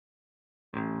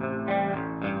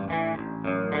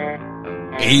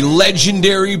A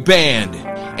legendary band,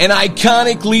 an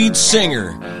iconic lead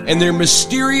singer, and their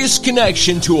mysterious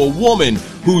connection to a woman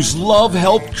whose love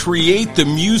helped create the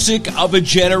music of a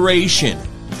generation.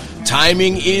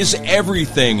 Timing is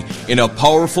everything in a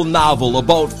powerful novel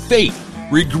about fate,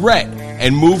 regret,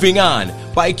 and moving on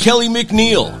by Kelley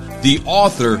McNeil, the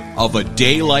author of A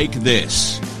Day Like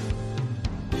This.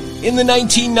 In the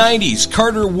 1990s,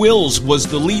 Carter Wills was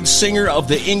the lead singer of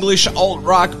the English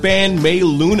alt-rock band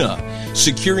Mayluna,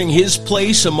 securing his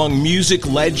place among music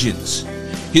legends.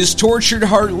 His tortured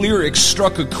heart lyrics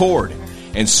struck a chord,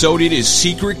 and so did his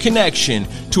secret connection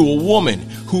to a woman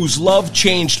whose love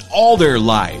changed all their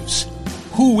lives.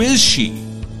 Who is she?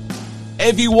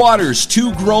 Evie Waters'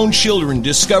 two grown children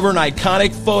discover an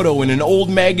iconic photo in an old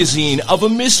magazine of a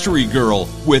mystery girl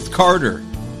with Carter,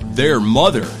 their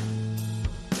mother.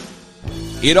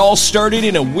 It all started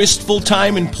in a wistful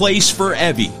time and place for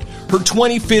Evie, her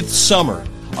 25th summer,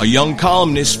 a young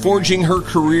columnist forging her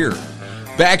career.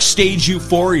 Backstage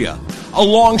euphoria, a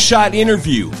long-shot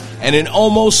interview, and an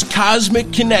almost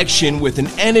cosmic connection with an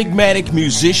enigmatic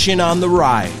musician on the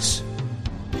rise.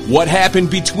 What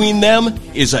happened between them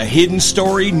is a hidden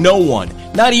story no one,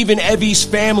 not even Evie's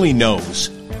family, knows.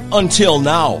 Until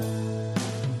now.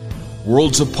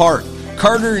 Worlds apart,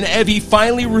 Carter and Evie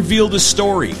finally revealed a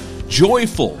story.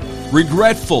 Joyful,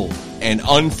 regretful, and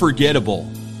unforgettable.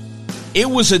 It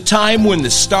was a time when the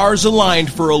stars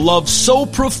aligned for a love so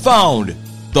profound,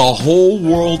 the whole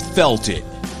world felt it.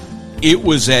 It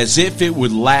was as if it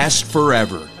would last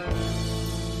forever.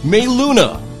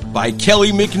 Mayluna by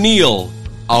Kelley McNeil,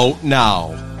 out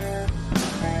now.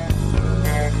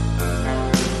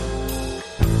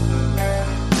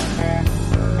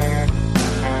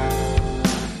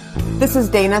 This is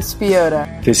Dana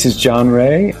Spiotta. This is John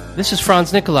Ray. This is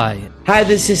Franz Nicolai. Hi,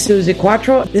 this is Susie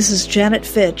Quattro. This is Janet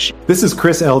Fitch. This is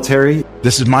Chris L. Terry.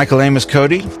 This is Michael Amos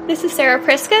Cody. This is Sarah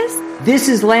Priscus. This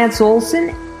is Lance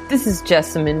Olson. This is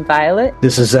Jessamine Violet.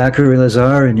 This is Zachary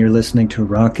Lazar, and you're listening to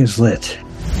Rock is Lit.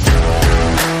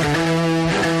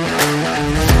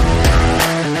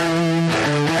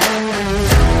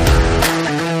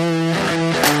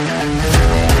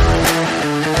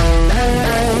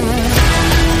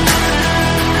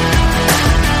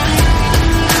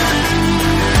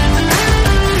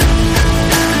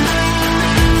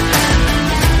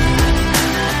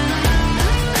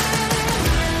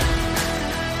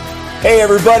 Hey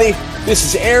everybody, this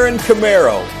is Aaron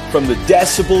Camaro from the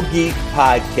Decibel Geek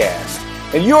Podcast,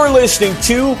 and you're listening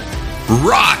to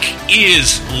Rock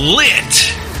is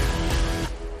Lit.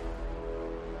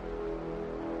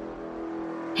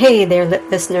 Hey there, Lit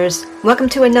listeners. Welcome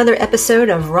to another episode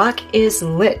of Rock is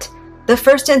Lit, the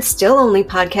first and still only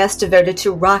podcast devoted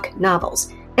to rock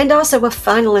novels, and also a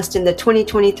finalist in the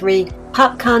 2023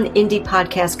 PopCon Indie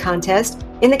Podcast Contest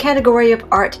in the category of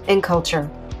Art and Culture.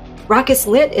 Rock is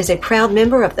Lit is a proud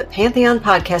member of the Pantheon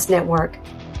Podcast Network.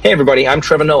 Hey everybody, I'm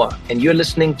Trevor Noah, and you're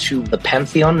listening to the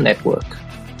Pantheon Network.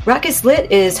 Rock is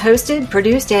Lit is hosted,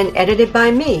 produced, and edited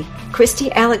by me, Christy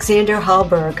Alexander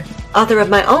Hallberg, author of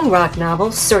my own rock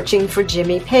novel, Searching for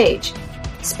Jimmy Page.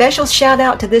 Special shout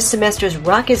out to this semester's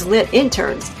Rock is Lit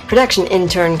interns, production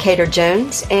intern Cater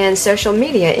Jones, and social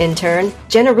media intern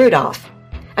Jenna Rudolph.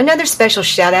 Another special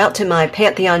shout out to my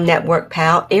Pantheon Network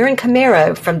pal, Aaron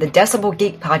Camaro from the Decibel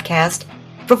Geek Podcast,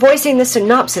 for voicing the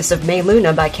synopsis of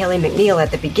Mayluna by Kelley McNeil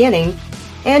at the beginning,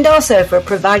 and also for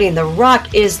providing the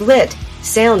Rock is Lit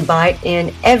soundbite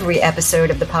in every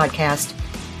episode of the podcast.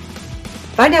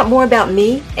 Find out more about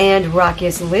me and Rock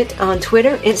is Lit on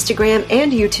Twitter, Instagram,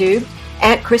 and YouTube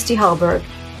at Christy Hallberg.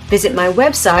 Visit my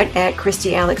website at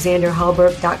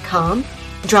ChristyAlexanderHallberg.com.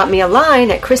 Drop me a line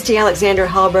at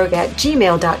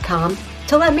ChristyAlexanderHallberg@gmail.com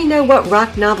to let me know what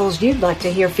rock novels you'd like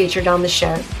to hear featured on the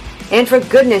show. And for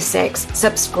goodness sakes,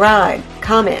 subscribe,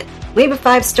 comment, leave a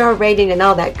 5-star rating and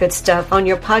all that good stuff on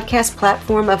your podcast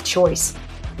platform of choice.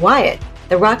 Wyatt,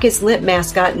 the Rock is Lit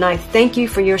mascot, and I thank you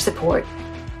for your support.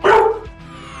 Ladies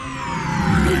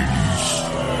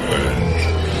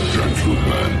and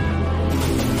gentlemen,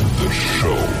 the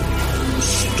show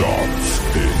starts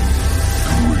in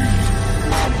 3,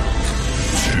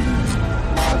 2,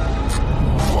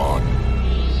 1,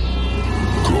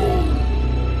 go.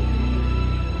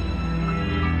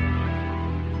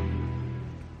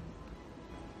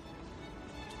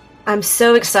 I'm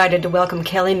so excited to welcome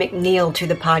Kelley McNeil to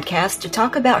the podcast to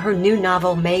talk about her new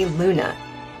novel, Mayluna,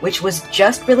 which was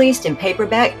just released in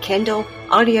paperback, Kindle,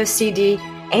 audio CD,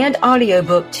 and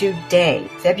audiobook today,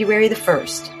 February the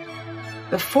 1st.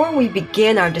 Before we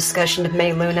begin our discussion of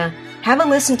Mayluna, have a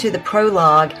listen to the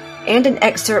prologue and an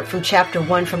excerpt from Chapter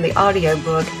 1 from the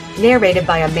audiobook, narrated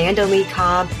by Amanda Lee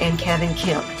Cobb and Kevin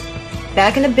Kemp.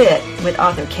 Back in a bit with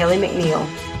author Kelley McNeil.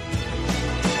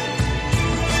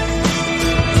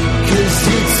 'Cause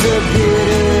it's a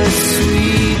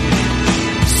bittersweet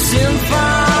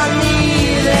symphony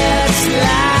that's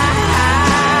live,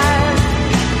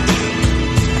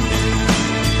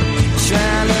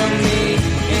 trying to make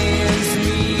ends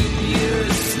meet. You're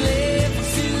a slave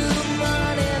to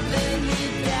money, then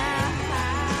you die.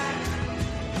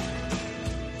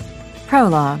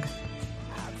 Prologue.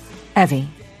 Evie.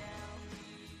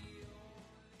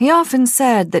 He often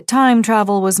said that time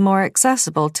travel was more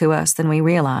accessible to us than we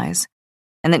realize,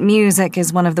 and that music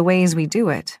is one of the ways we do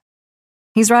it.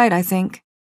 He's right, I think.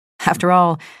 After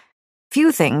all,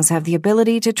 few things have the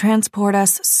ability to transport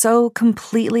us so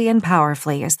completely and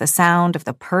powerfully as the sound of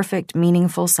the perfect,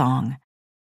 meaningful song.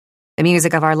 The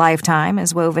music of our lifetime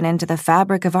is woven into the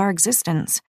fabric of our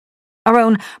existence, our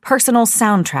own personal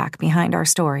soundtrack behind our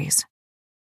stories.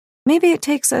 Maybe it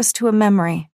takes us to a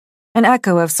memory, an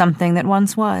echo of something that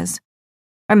once was,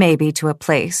 or maybe to a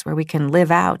place where we can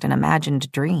live out an imagined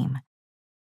dream.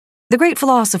 The great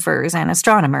philosophers and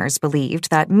astronomers believed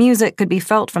that music could be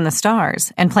felt from the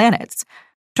stars and planets,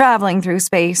 traveling through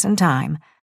space and time,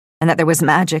 and that there was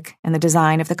magic in the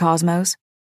design of the cosmos,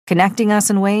 connecting us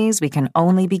in ways we can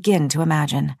only begin to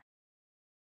imagine.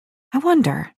 I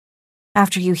wonder,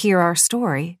 after you hear our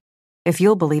story, if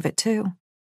you'll believe it too.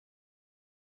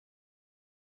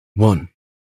 1.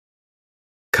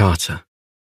 Carter.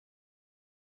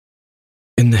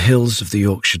 In the hills of the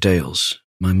Yorkshire Dales,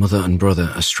 my mother and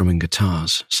brother are strumming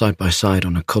guitars, side by side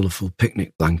on a colourful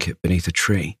picnic blanket beneath a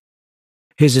tree.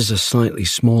 His is a slightly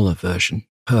smaller version,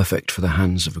 perfect for the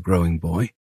hands of a growing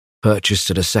boy, purchased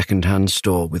at a second-hand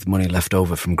store with money left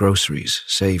over from groceries,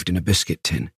 saved in a biscuit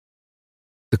tin.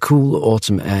 The cool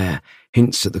autumn air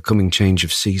hints at the coming change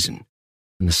of season,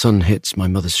 and the sun hits my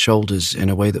mother's shoulders in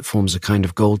a way that forms a kind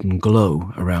of golden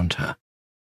glow around her.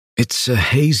 It's a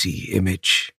hazy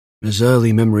image, as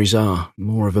early memories are,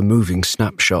 more of a moving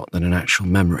snapshot than an actual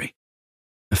memory.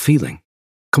 A feeling,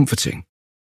 comforting,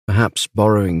 perhaps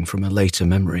borrowing from a later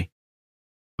memory.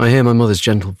 I hear my mother's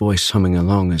gentle voice humming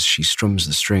along as she strums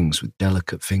the strings with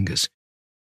delicate fingers.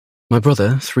 My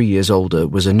brother, 3 years older,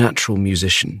 was a natural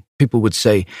musician. People would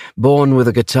say, born with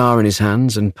a guitar in his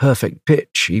hands and perfect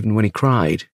pitch, even when he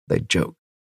cried, they'd joke.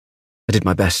 I did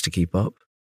my best to keep up,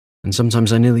 and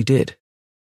sometimes I nearly did.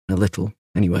 A little,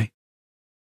 anyway.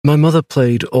 My mother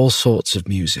played all sorts of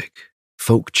music,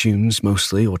 folk tunes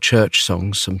mostly, or church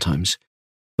songs sometimes,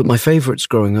 but my favourites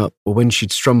growing up were when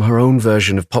she'd strum her own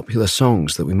version of popular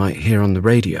songs that we might hear on the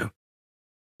radio.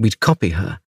 We'd copy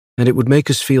her, and it would make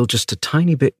us feel just a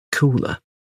tiny bit cooler.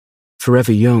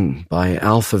 Forever Young by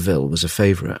Alphaville was a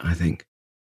favourite, I think.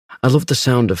 I loved the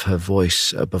sound of her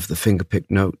voice above the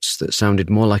finger-picked notes that sounded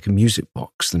more like a music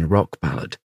box than a rock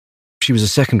ballad. She was a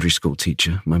secondary school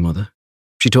teacher, my mother.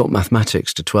 She taught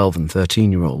mathematics to 12 and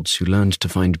 13-year-olds who learned to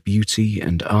find beauty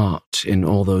and art in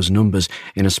all those numbers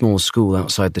in a small school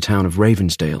outside the town of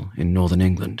Ravensdale in northern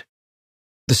England.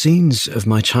 The scenes of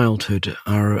my childhood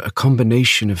are a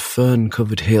combination of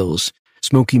fern-covered hills,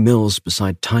 smoky mills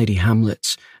beside tidy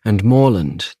hamlets, and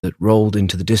moorland that rolled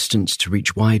into the distance to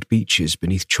reach wide beaches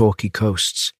beneath chalky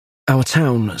coasts. Our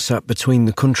town sat between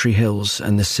the country hills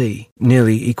and the sea,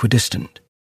 nearly equidistant,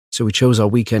 so we chose our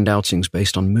weekend outings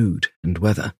based on mood and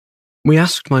weather. We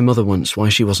asked my mother once why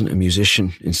she wasn't a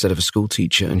musician instead of a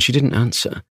schoolteacher, and she didn't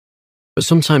answer. But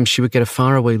sometimes she would get a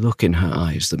faraway look in her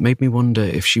eyes that made me wonder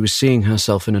if she was seeing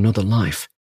herself in another life,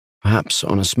 perhaps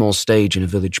on a small stage in a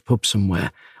village pub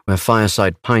somewhere, where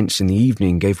fireside pints in the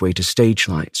evening gave way to stage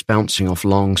lights bouncing off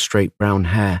long, straight brown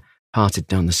hair parted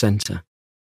down the centre.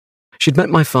 She'd met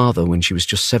my father when she was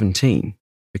just 17,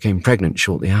 became pregnant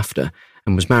shortly after,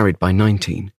 and was married by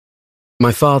 19.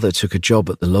 My father took a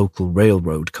job at the local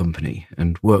railroad company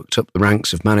and worked up the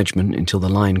ranks of management until the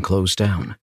line closed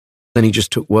down. Then he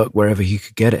just took work wherever he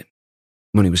could get it.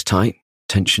 Money was tight,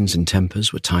 tensions and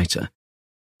tempers were tighter.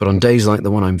 But on days like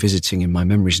the one I'm visiting in my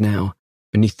memories now,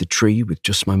 beneath the tree with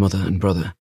just my mother and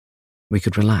brother, we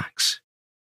could relax.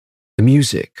 The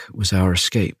music was our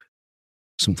escape,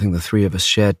 something the three of us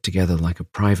shared together like a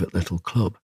private little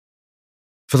club.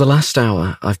 For the last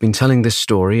hour, I've been telling this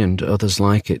story and others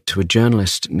like it to a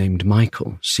journalist named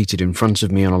Michael, seated in front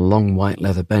of me on a long white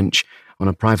leather bench on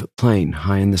a private plane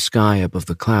high in the sky above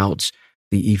the clouds,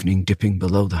 the evening dipping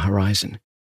below the horizon.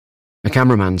 A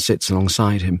cameraman sits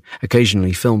alongside him,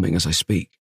 occasionally filming as I speak.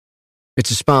 It's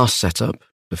a sparse setup,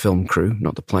 the film crew,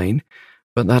 not the plane,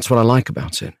 but that's what I like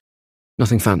about it.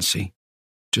 Nothing fancy,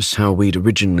 just how we'd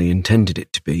originally intended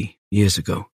it to be years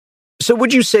ago. So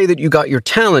would you say that you got your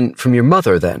talent from your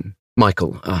mother, then?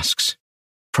 Michael asks.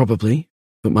 Probably,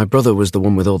 but my brother was the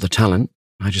one with all the talent.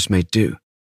 I just made do.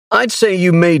 I'd say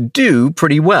you made do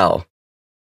pretty well.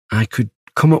 I could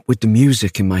come up with the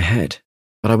music in my head,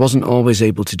 but I wasn't always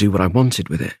able to do what I wanted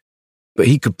with it. But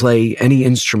he could play any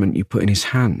instrument you put in his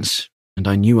hands, and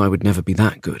I knew I would never be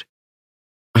that good.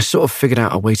 I sort of figured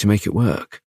out a way to make it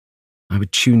work. I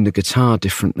would tune the guitar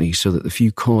differently so that the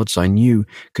few chords I knew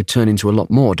could turn into a lot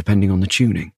more depending on the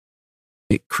tuning.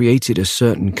 It created a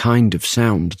certain kind of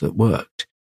sound that worked.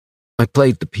 I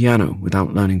played the piano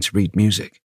without learning to read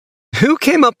music. Who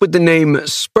came up with the name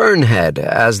Spurnhead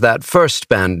as that first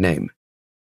band name?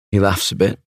 He laughs a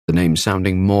bit, the name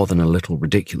sounding more than a little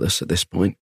ridiculous at this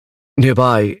point.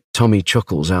 Nearby, Tommy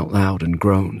chuckles out loud and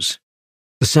groans.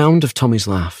 The sound of Tommy's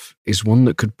laugh is one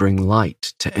that could bring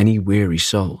light to any weary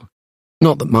soul.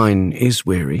 Not that mine is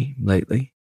weary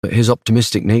lately, but his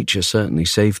optimistic nature certainly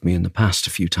saved me in the past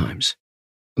a few times.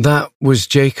 That was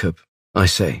Jacob, I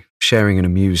say, sharing an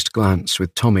amused glance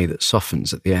with Tommy that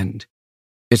softens at the end.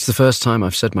 It's the first time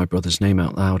I've said my brother's name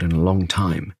out loud in a long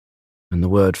time, and the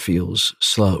word feels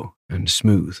slow and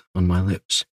smooth on my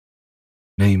lips.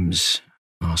 Names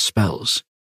are spells.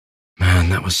 Man,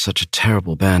 that was such a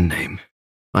terrible band name,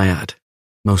 I add,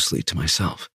 mostly to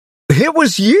myself. It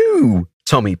was you!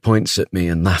 Tommy points at me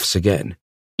and laughs again.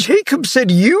 Jacob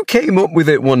said you came up with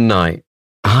it one night.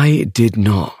 I did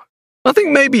not. I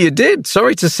think maybe you did,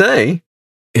 sorry to say.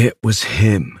 It was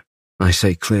him, I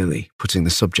say clearly, putting the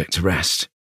subject to rest.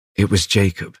 It was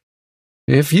Jacob.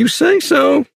 If you say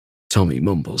so, Tommy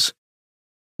mumbles.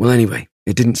 Well, anyway,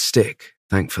 it didn't stick,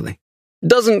 thankfully.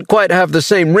 Doesn't quite have the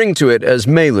same ring to it as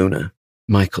Mayluna,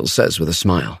 Michael says with a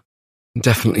smile.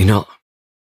 Definitely not.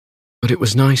 But it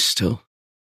was nice still.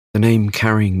 The name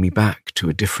carrying me back to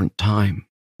a different time,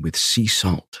 with sea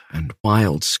salt and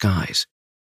wild skies.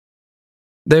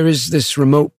 There is this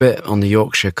remote bit on the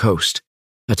Yorkshire coast,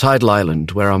 a tidal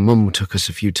island where our mum took us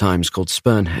a few times called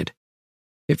Spurnhead.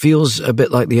 It feels a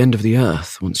bit like the end of the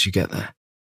earth once you get there.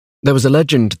 There was a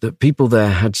legend that people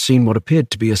there had seen what appeared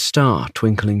to be a star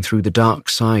twinkling through the dark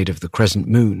side of the crescent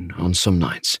moon on some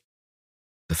nights.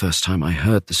 The first time I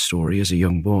heard the story as a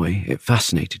young boy, it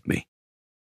fascinated me.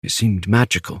 It seemed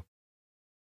magical.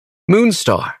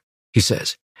 Moonstar, he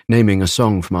says, naming a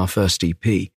song from our first EP,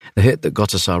 the hit that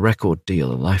got us our record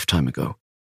deal a lifetime ago.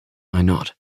 I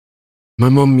nod. My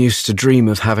mum used to dream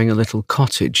of having a little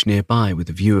cottage nearby with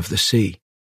a view of the sea.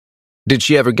 Did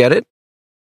she ever get it?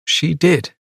 She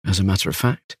did, as a matter of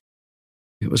fact.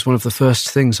 It was one of the first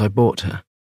things I bought her.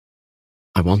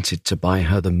 I wanted to buy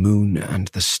her the moon and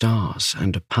the stars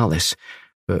and a palace,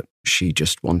 but she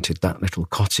just wanted that little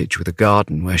cottage with a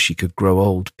garden where she could grow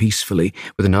old peacefully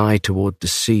with an eye toward the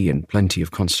sea and plenty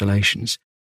of constellations.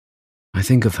 I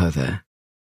think of her there,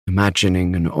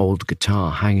 imagining an old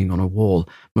guitar hanging on a wall,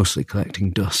 mostly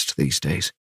collecting dust these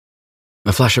days.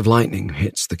 A flash of lightning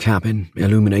hits the cabin,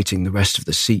 illuminating the rest of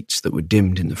the seats that were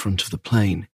dimmed in the front of the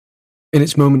plane. In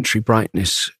its momentary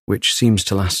brightness, which seems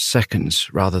to last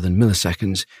seconds rather than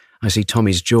milliseconds, I see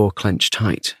Tommy's jaw clench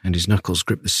tight and his knuckles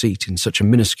grip the seat in such a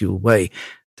minuscule way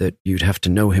that you'd have to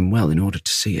know him well in order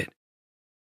to see it.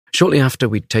 Shortly after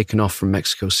we'd taken off from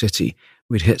Mexico City,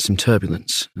 we'd hit some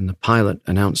turbulence, and the pilot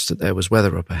announced that there was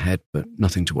weather up ahead, but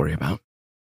nothing to worry about.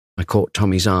 I caught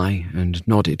Tommy's eye and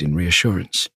nodded in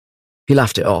reassurance. He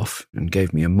laughed it off and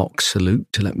gave me a mock salute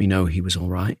to let me know he was all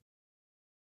right.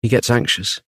 He gets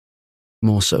anxious,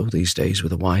 more so these days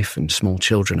with a wife and small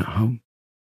children at home.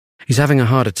 He's having a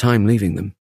harder time leaving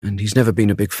them, and he's never been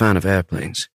a big fan of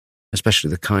airplanes, especially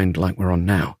the kind like we're on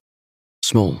now.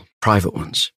 Small, private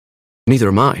ones. Neither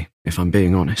am I, if I'm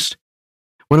being honest.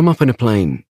 When I'm up in a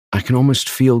plane, I can almost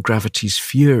feel gravity's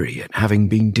fury at having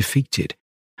been defeated,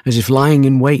 as if lying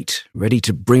in wait, ready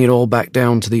to bring it all back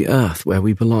down to the earth where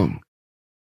we belong.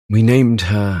 We named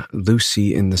her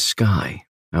Lucy in the Sky,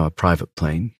 our private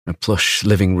plane, a plush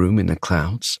living room in the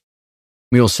clouds.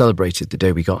 We all celebrated the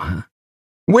day we got her.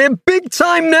 We're big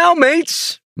time now,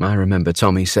 mates, I remember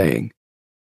Tommy saying.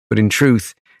 But in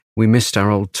truth, we missed our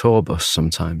old tour bus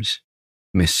sometimes.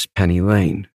 Miss Penny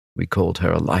Lane, we called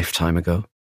her a lifetime ago.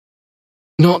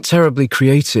 Not terribly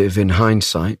creative in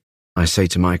hindsight, I say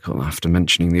to Michael after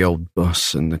mentioning the old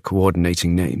bus and the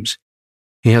coordinating names.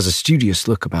 He has a studious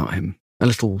look about him, a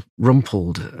little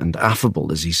rumpled and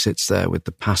affable as he sits there with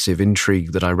the passive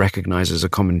intrigue that I recognize as a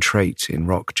common trait in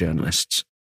rock journalists.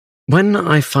 When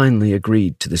I finally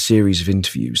agreed to the series of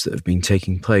interviews that have been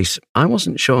taking place, I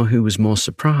wasn't sure who was more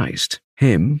surprised,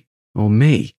 him or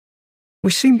me.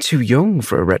 We seem too young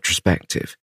for a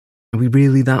retrospective. Are we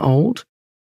really that old?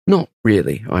 Not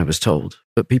really, I was told,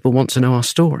 but people want to know our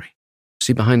story,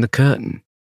 see behind the curtain,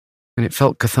 and it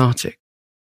felt cathartic.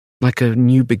 like a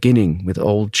new beginning with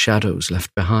old shadows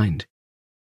left behind.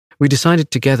 We decided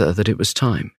together that it was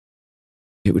time.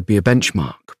 It would be a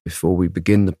benchmark before we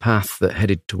begin the path that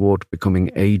headed toward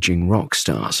becoming aging rock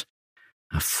stars.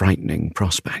 A frightening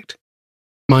prospect.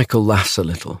 Michael laughs a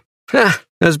little. Ha!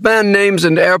 As band names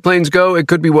and airplanes go, it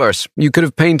could be worse. You could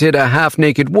have painted a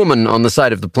half-naked woman on the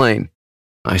side of the plane.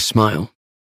 I smile.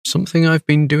 Something I've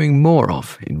been doing more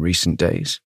of in recent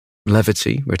days.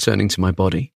 Levity returning to my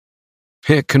body.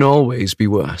 It can always be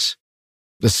worse.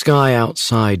 The sky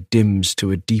outside dims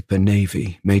to a deeper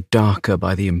navy, made darker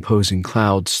by the imposing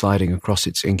clouds sliding across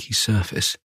its inky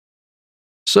surface.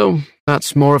 So,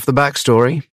 that's more of the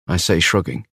backstory, I say,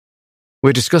 shrugging.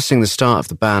 We're discussing the start of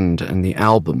the band and the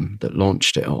album that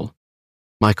launched it all.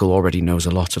 Michael already knows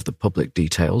a lot of the public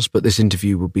details, but this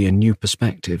interview will be a new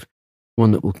perspective,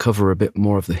 one that will cover a bit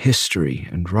more of the history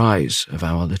and rise of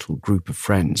our little group of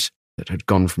friends that had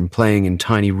gone from playing in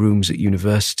tiny rooms at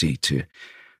university to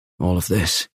all of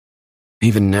this.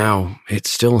 Even now, it's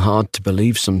still hard to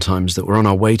believe sometimes that we're on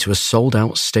our way to a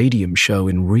sold-out stadium show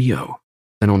in Rio,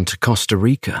 then on to Costa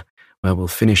Rica, where we'll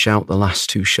finish out the last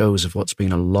 2 shows of what's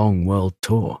been a long world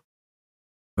tour.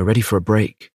 We're ready for a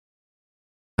break.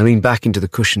 I lean back into the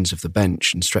cushions of the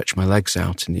bench and stretch my legs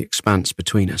out in the expanse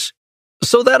between us.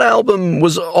 So that album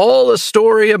was all a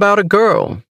story about a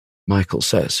girl, Michael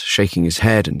says, shaking his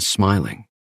head and smiling.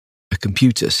 A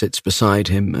computer sits beside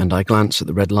him, and I glance at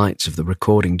the red lights of the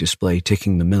recording display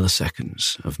ticking the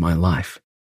milliseconds of my life.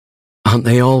 Aren't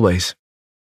they always?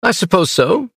 I suppose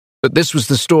so. But this was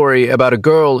the story about a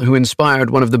girl who inspired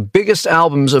one of the biggest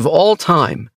albums of all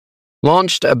time,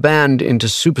 launched a band into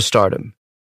superstardom.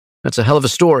 That's a hell of a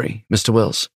story, Mr.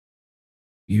 Wills.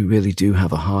 You really do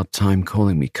have a hard time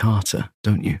calling me Carter,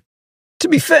 don't you? To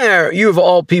be fair, you of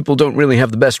all people don't really have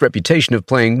the best reputation of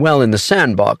playing well in the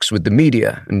sandbox with the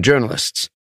media and journalists.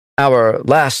 Our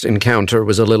last encounter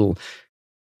was a little...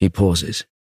 He pauses.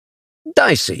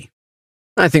 Dicey,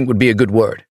 I think would be a good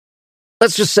word.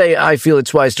 Let's just say I feel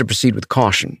it's wise to proceed with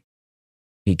caution.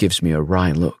 He gives me a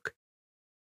wry look.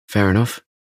 Fair enough.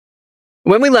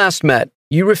 When we last met,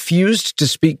 you refused to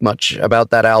speak much about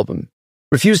that album.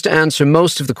 Refused to answer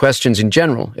most of the questions in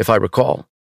general, if I recall.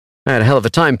 I had a hell of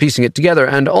a time piecing it together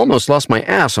and almost lost my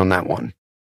ass on that one.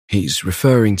 He's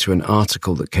referring to an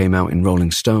article that came out in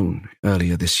Rolling Stone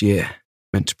earlier this year,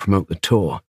 meant to promote the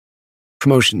tour.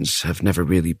 Promotions have never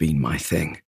really been my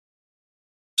thing.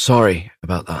 Sorry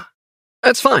about that.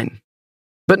 That's fine.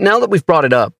 But now that we've brought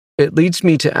it up, it leads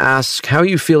me to ask how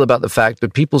you feel about the fact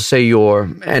that people say you're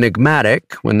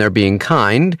enigmatic when they're being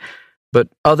kind, but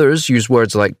others use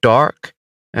words like dark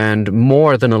and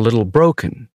more than a little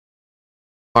broken.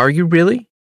 Are you really?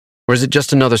 Or is it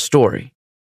just another story?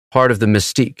 Part of the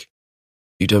mystique?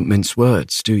 You don't mince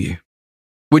words, do you?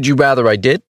 Would you rather I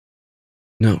did?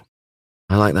 No.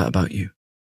 I like that about you.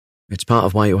 It's part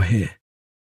of why you're here.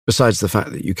 Besides the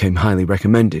fact that you came highly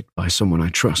recommended by someone I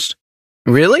trust.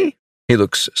 Really? He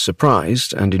looks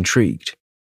surprised and intrigued.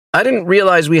 I didn't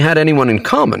realize we had anyone in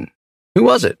common. Who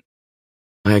was it?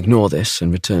 I ignore this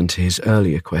and return to his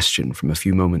earlier question from a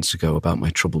few moments ago about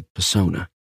my troubled persona.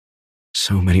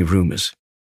 So many rumors.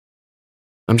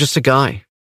 I'm just a guy.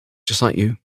 Just like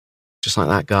you. Just like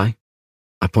that guy.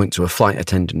 I point to a flight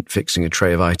attendant fixing a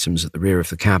tray of items at the rear of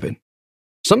the cabin.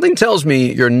 Something tells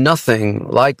me you're nothing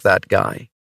like that guy,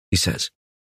 he says.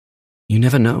 You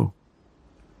never know.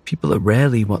 People are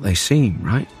rarely what they seem,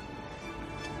 right?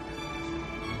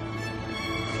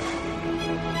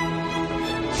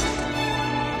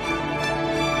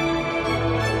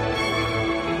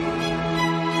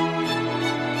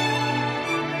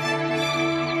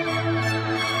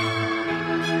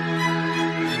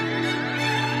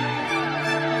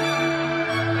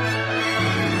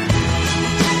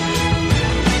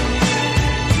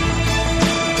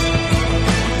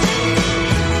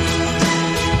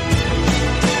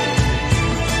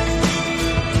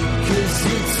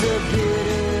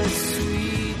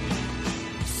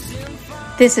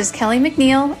 This is Kelley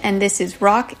McNeil, and this is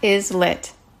Rock is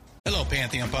Lit. Hello,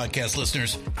 Pantheon Podcast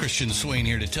listeners. Christian Swain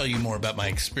here to tell you more about my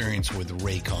experience with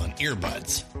Raycon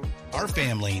earbuds. Our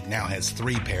family now has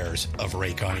 3 pairs of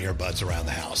Raycon earbuds around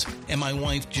the house, and my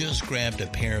wife just grabbed a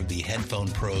pair of the Headphone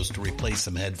Pros to replace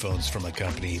some headphones from a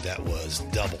company that was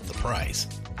double the price.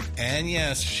 And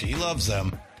yes, she loves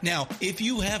them. Now, if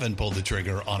you haven't pulled the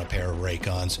trigger on a pair of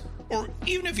Raycons, or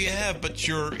even if you have, but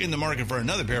you're in the market for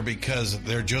another pair because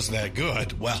they're just that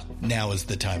good, well, now is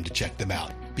the time to check them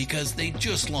out because they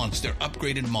just launched their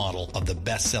upgraded model of the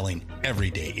best-selling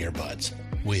everyday earbuds.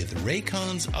 With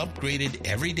Raycon's upgraded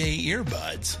everyday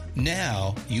earbuds,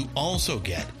 now you also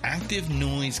get active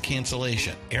noise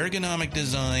cancellation, ergonomic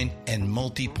design, and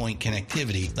multi-point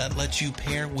connectivity that lets you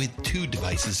pair with 2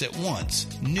 devices at once.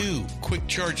 New quick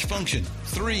charge function,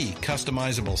 3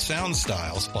 customizable sound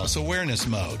styles, plus awareness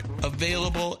mode.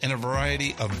 Available in a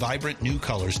variety of vibrant new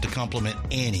colors to complement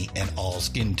any and all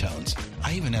skin tones.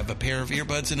 I even have a pair of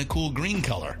earbuds in a cool green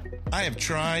color. I have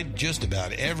tried just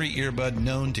about every earbud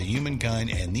known to humankind,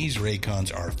 and these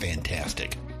Raycons are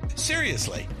fantastic.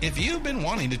 Seriously, if you've been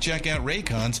wanting to check out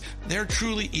Raycons, there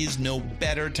truly is no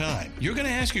better time. You're going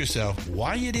to ask yourself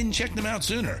why you didn't check them out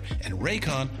sooner, and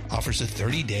Raycon offers a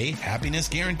 30-day happiness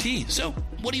guarantee. So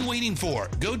what are you waiting for?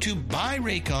 Go to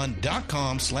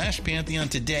buyraycon.com/Pantheon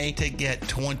today to get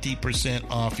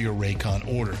 20% off your Raycon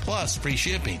order, plus free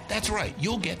shipping. That's right,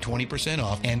 you'll get 20%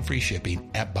 off and free shipping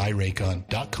at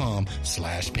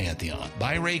buyraycon.com/Pantheon.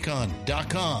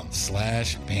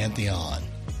 buyraycon.com/Pantheon.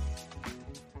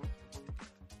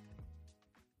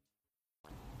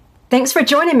 Thanks for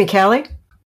joining me, Kelley.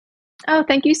 Oh,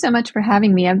 thank you so much for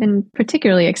having me. I've been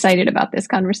particularly excited about this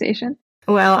conversation.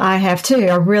 Well, I have too.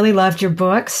 I really loved your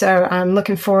book, so I'm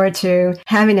looking forward to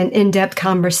having an in-depth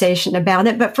conversation about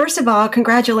it. But first of all,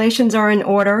 congratulations are in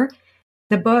order.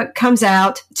 The book comes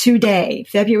out today,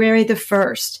 February the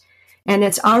 1st, and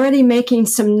it's already making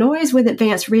some noise with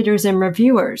advanced readers and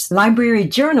reviewers. Library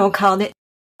Journal called it,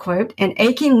 quote, an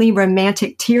achingly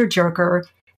romantic tearjerker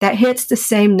that hits the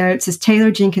same notes as Taylor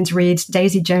Jenkins Reid's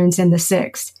Daisy Jones and the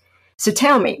Six. So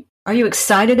tell me, are you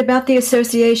excited about the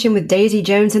association with Daisy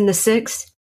Jones and the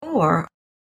Six? Or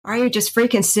are you just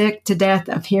freaking sick to death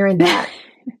of hearing that?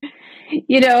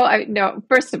 No,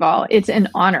 first of all, it's an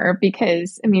honor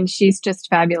because, she's just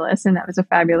fabulous and that was a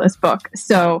fabulous book.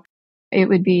 So it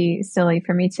would be silly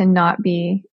for me to not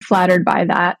be flattered by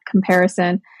that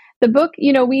comparison. The book,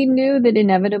 we knew that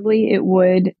inevitably it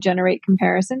would generate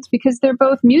comparisons because they're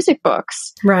both music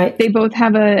books. Right. They both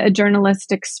have a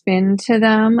journalistic spin to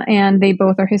them and they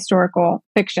both are historical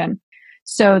fiction.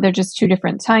 So they're just 2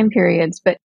 different time periods.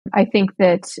 But I think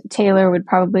that Taylor would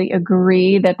probably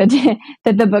agree that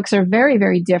the books are very,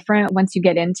 very different once you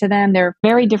get into them. They're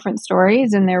very different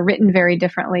stories and they're written very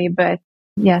differently. But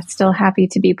yeah, still happy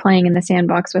to be playing in the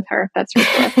sandbox with her. That's for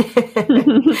sure.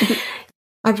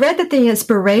 I've read that the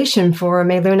inspiration for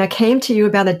Mayluna came to you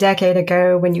about a decade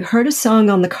ago when you heard a song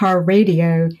on the car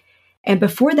radio, and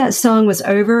before that song was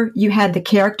over, you had the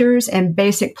characters and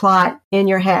basic plot in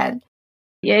your head.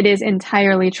 It is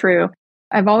entirely true.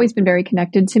 I've always been very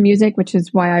connected to music, which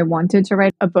is why I wanted to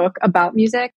write a book about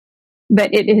music,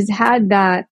 but it has had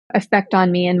that effect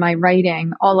on me in my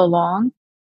writing all along.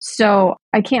 So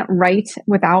I can't write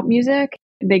without music.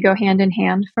 They go hand in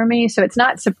hand for me. So it's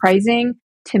not surprising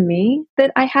to me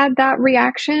that I had that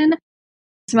reaction.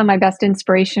 Some of my best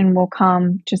inspiration will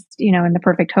come just, in the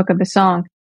perfect hook of the song.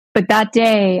 But that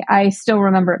day, I still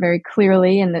remember it very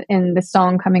clearly in the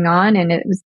song coming on. And it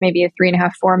was maybe a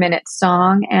 3.5, 4 minute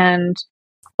song. And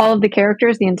all of the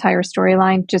characters, the entire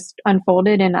storyline just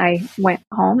unfolded. And I went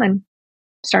home and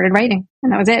started writing.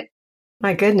 And that was it.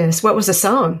 My goodness. What was the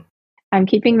song? I'm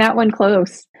keeping that one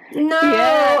close. No,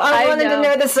 yeah, I wanted to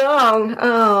know the song.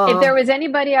 Oh. If there was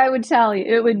anybody I would tell you,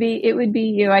 it would be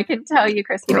you. I can tell you,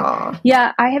 Christy.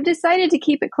 Yeah, I have decided to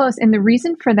keep it close. And the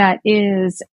reason for that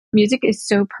is music is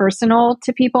so personal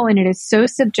to people and it is so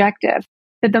subjective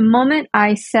that the moment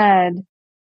I said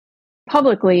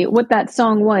publicly what that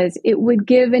song was, it would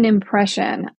give an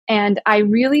impression. And I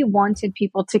really wanted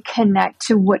people to connect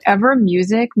to whatever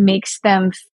music makes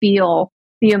them feel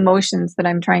the emotions that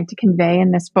I'm trying to convey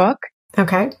in this book.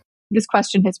 Okay. This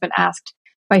question has been asked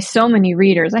by so many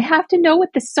readers. I have to know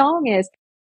what the song is.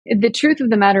 The truth of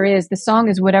the matter is the song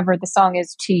is whatever the song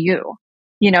is to you.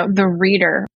 The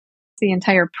reader, the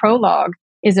entire prologue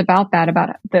is about that,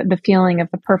 about the feeling of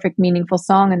the perfect, meaningful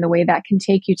song and the way that can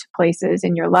take you to places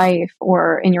in your life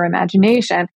or in your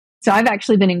imagination. So I've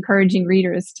actually been encouraging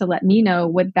readers to let me know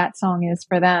what that song is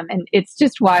for them. And it's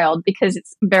just wild because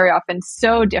it's very often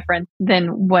so different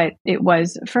than what it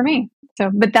was for me. So,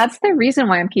 but that's the reason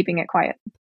why I'm keeping it quiet.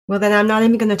 Well, then I'm not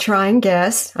even going to try and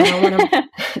guess. I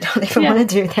don't even want to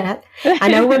do that. I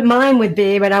know what mine would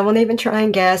be, but I won't even try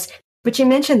and guess. But you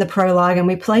mentioned the prologue, and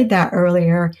we played that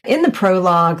earlier. In the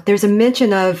prologue, there's a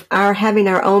mention of our having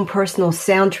our own personal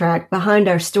soundtrack behind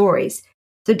our stories.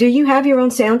 So do you have your own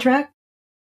soundtrack?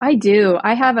 I do.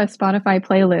 I have a Spotify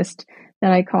playlist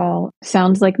that I call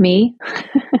Sounds Like Me.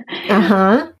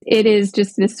 It is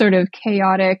just this sort of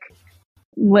chaotic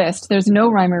list. There's no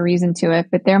rhyme or reason to it,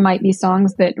 but there might be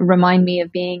songs that remind me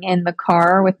of being in the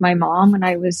car with my mom when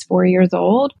I was 4 years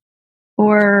old,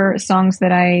 or songs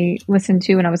that I listened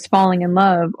to when I was falling in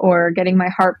love or getting my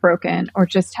heart broken or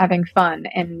just having fun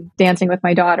and dancing with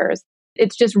my daughters.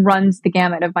 It just runs the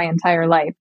gamut of my entire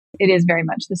life. It is very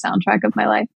much the soundtrack of my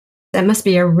life. That must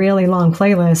be a really long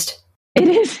playlist. It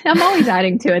is. I'm always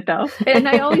adding to it, though. And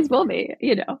I always will be,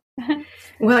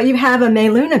 Well, you have a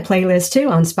Mayluna playlist, too,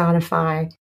 on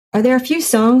Spotify. Are there a few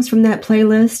songs from that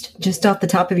playlist, just off the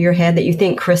top of your head, that you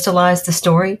think crystallized the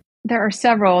story? There are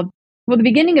several. Well, the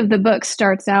beginning of the book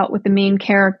starts out with the main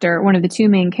character, one of the two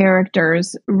main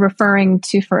characters, referring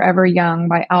to Forever Young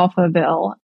by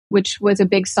Alphaville, which was a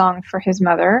big song for his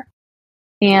mother.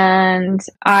 And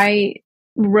I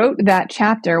wrote that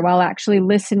chapter while actually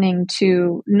listening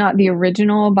to not the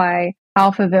original by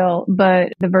Alphaville,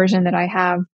 but the version that I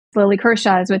have, Lily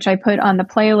Kershaw's, which I put on the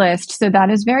playlist. So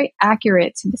that is very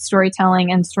accurate to the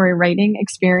storytelling and story writing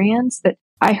experience. That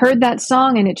I heard that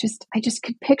song and I just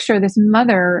could picture this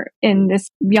mother and this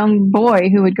young boy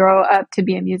who would grow up to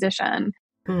be a musician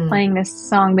playing this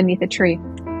song beneath a tree.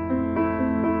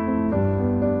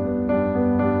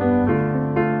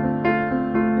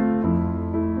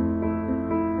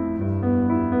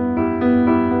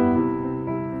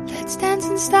 Let's dance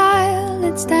in style,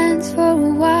 let's dance for a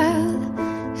while.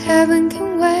 Heaven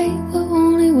can wait, we're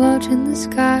only watching the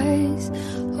skies.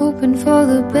 Hoping for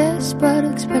the best, but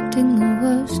expecting the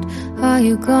worst. Are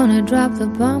you gonna drop the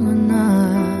bomb or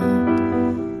not?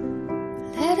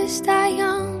 Let us die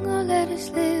young or let us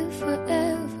live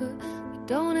forever. We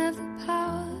don't have the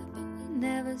power, but we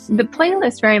never... The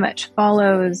playlist very much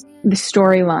follows the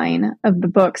storyline of the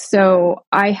book. So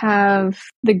I have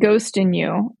The Ghost in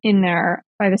You in there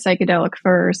by the Psychedelic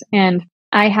Furs, and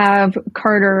I have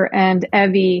Carter and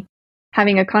Evie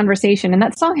having a conversation. And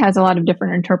that song has a lot of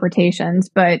different interpretations,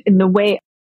 but in the way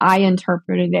I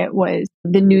interpreted it was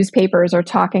the newspapers are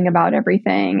talking about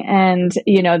everything. And,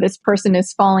 this person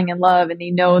is falling in love and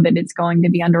they know that it's going to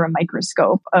be under a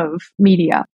microscope of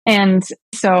media. And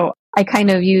so I kind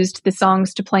of used the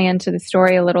songs to play into the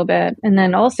story a little bit. And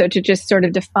then also to just sort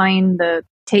of define the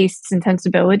tastes and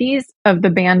sensibilities of the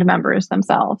band members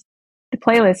themselves. The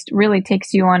playlist really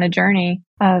takes you on a journey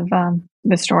of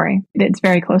the story. It's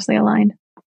very closely aligned.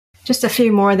 Just a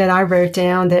few more that I wrote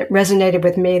down that resonated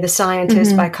with me. The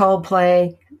Scientist by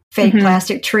Coldplay, Fake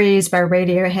Plastic Trees by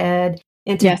Radiohead,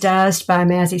 Into Dust by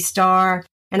Mazzy Star.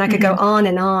 And I could go on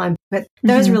and on, but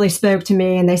those really spoke to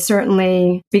me and they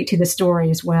certainly speak to the story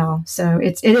as well. So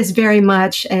it is very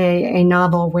much a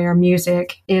novel where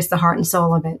music is the heart and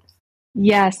soul of it.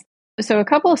 Yes. So a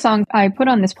couple of songs I put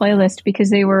on this playlist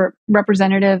because they were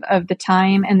representative of the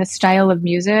time and the style of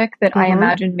music that I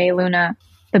imagined Mayluna,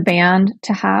 the band,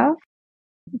 to have.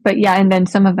 But yeah, and then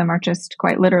some of them are just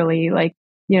quite literally like,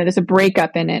 there's a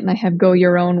breakup in it. And I have Go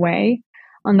Your Own Way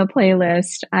on the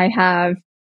playlist. I have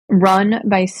Run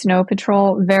by Snow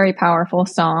Patrol, very powerful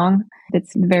song.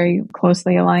 It's very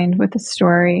closely aligned with the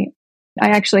story. I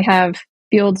actually have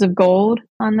Fields of Gold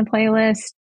on the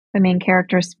playlist. The main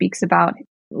character speaks about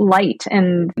light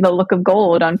and the look of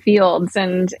gold on fields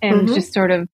and just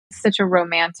sort of such a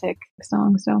romantic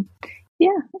song. So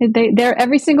yeah, they're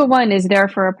every single one is there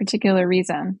for a particular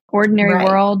reason. Ordinary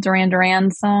World, Duran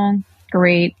Duran song,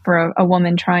 great for a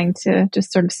woman trying to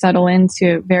just sort of settle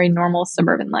into very normal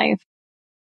suburban life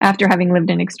after having lived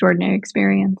an extraordinary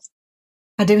experience.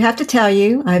 I do have to tell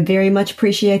you, I very much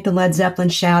appreciate the Led Zeppelin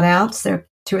shout outs. There are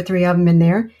 2 or 3 of them in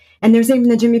there. And there's even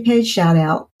a Jimmy Page shout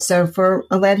out. So for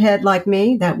a lead head like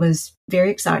me, that was very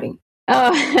exciting.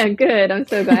 Oh, good. I'm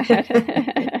so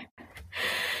glad.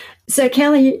 So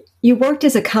Kelley, you worked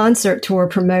as a concert tour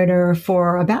promoter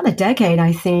for about a decade,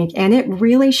 I think, and it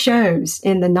really shows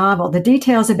in the novel. The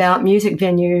details about music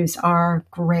venues are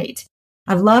great.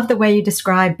 I love the way you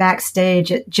describe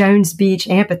backstage at Jones Beach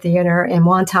Amphitheater in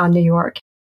Wonton, New York.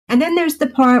 And then there's the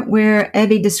part where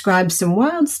Evie describes some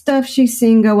wild stuff she's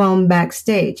seen go on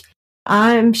backstage.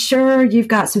 I'm sure you've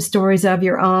got some stories of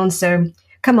your own, so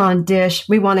come on, Dish,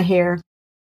 we want to hear.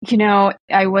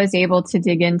 I was able to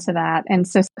dig into that. And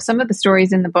so some of the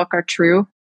stories in the book are true.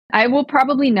 I will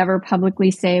probably never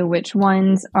publicly say which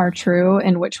ones are true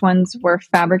and which ones were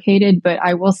fabricated, but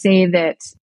I will say that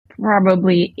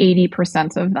probably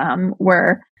 80% of them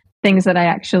were things that I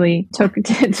actually took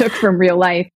from real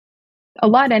life. A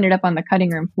lot ended up on the cutting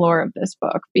room floor of this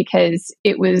book because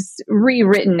it was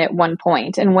rewritten at one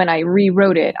point. And when I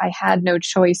rewrote it, I had no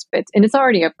choice, and it's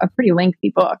already a pretty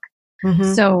lengthy book.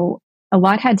 So a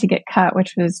lot had to get cut,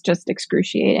 which was just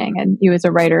excruciating. And you as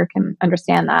a writer can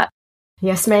understand that.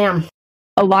 Yes, ma'am.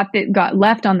 A lot that got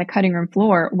left on the cutting room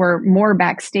floor were more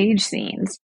backstage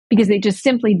scenes because they just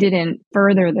simply didn't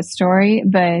further the story.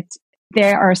 But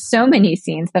There are so many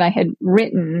scenes that I had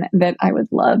written that I would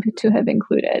love to have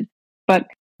included, but,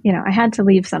 I had to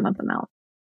leave some of them out.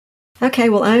 Okay,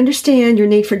 well, I understand your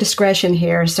need for discretion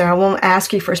here, so I won't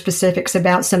ask you for specifics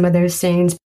about some of those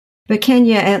scenes. But can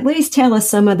you at least tell us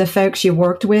some of the folks you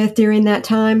worked with during that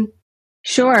time?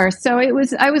 Sure. So I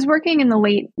was working in the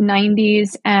late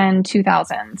 90s and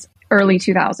 2000s, early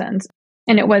 2000s,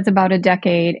 and it was about a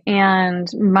decade. And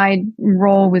my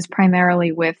role was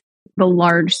primarily with the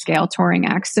large scale touring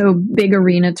acts. So big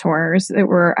arena tours that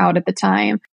were out at the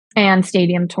time and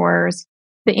stadium tours,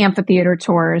 the amphitheater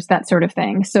tours, that sort of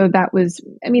thing. So that was,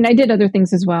 I did other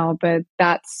things as well, but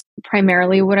that's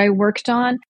primarily what I worked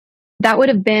on. That would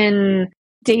have been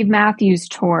Dave Matthews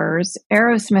tours.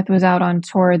 Aerosmith was out on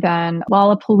tour then.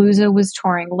 Lollapalooza was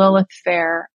touring. Lilith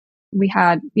Fair. We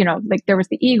had, there was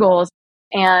the Eagles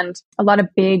and a lot of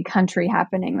big country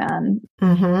happening then.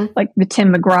 Mm-hmm. Like the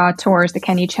Tim McGraw tours, the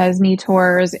Kenny Chesney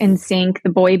tours, NSYNC, the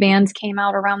boy bands came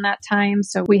out around that time.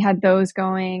 So we had those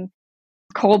going.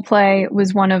 Coldplay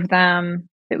was one of them.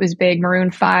 It was big.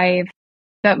 Maroon 5.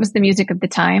 That was the music of the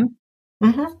time.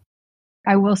 Mm-hmm.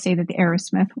 I will say that the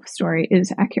Aerosmith story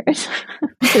is accurate.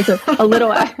 There's a little,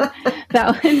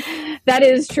 that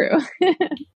is true.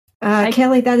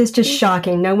 Kelley, that is just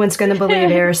shocking. No one's going to believe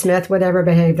Aerosmith would ever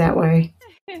behave that way.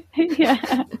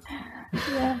 Yeah.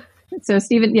 So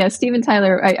Steven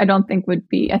Tyler, I don't think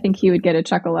I think he would get a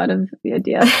chuckle out of the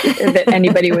idea that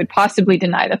anybody would possibly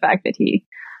deny the fact that he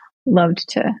loved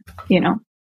to,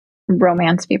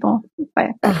 romance people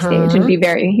backstage and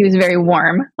he was very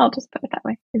warm. I'll just put it that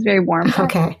way. He's very warm.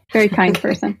 Okay. Very kind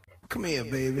person. Come here,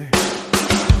 baby. You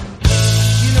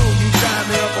drive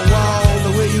me up a wall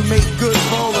the way you make good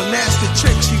for all the nasty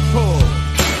tricks you pull.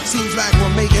 Seems like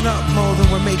we're making up more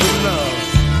than we're making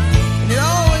love. And it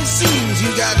always seems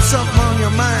you got something on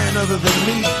your mind other than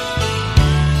me.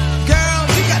 Girl,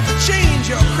 you got to change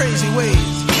your crazy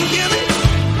ways. You hear me?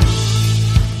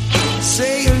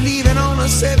 Say you're leaving on a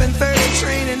 7:30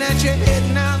 train and that you're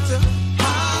heading out to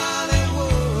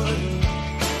Hollywood.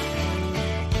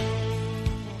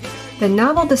 The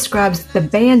novel describes the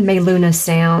band Mayluna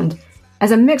sound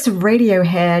as a mix of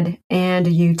Radiohead and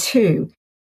U2.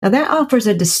 Now that offers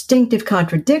a distinctive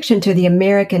contradiction to the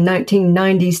American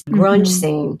 1990s grunge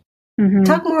scene. Mm-hmm.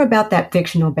 Talk more about that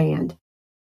fictional band.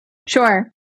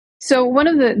 Sure. So one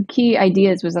of the key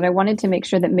ideas was that I wanted to make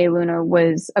sure that Mayluna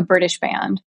was a British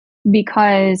band.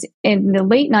 Because in the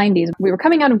late 90s, we were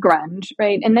coming out of grunge,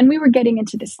 right? And then we were getting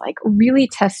into this really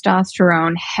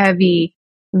testosterone heavy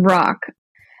rock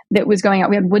that was going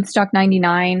out. We had Woodstock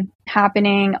 99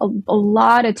 happening, a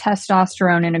lot of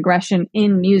testosterone and aggression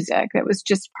in music. That was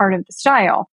just part of the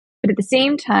style. But at the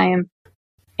same time,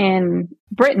 in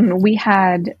Britain, we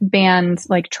had bands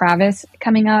like Travis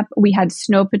coming up. We had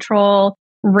Snow Patrol,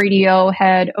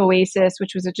 Radiohead, Oasis,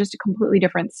 which was just a completely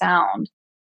different sound.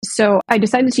 So I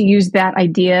decided to use that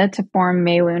idea to form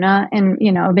Mayluna. And,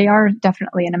 they are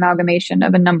definitely an amalgamation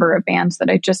of a number of bands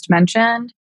that I just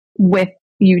mentioned with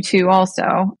U2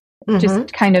 also,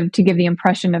 just kind of to give the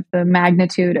impression of the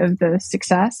magnitude of the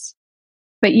success.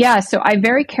 But yeah, so I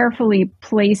very carefully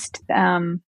placed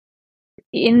them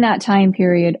in that time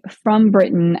period from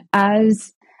Britain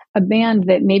as a band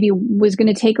that maybe was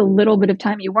going to take a little bit of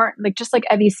time. You weren't just like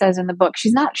Evie says in the book,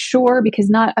 she's not sure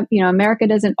because America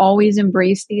doesn't always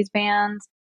embrace these bands.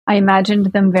 I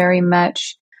imagined them very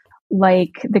much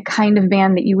like the kind of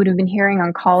band that you would have been hearing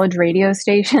on college radio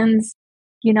stations,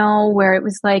 where it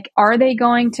was like, are they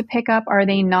going to pick up? Are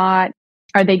they not?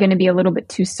 Are they going to be a little bit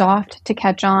too soft to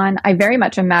catch on? I very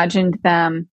much imagined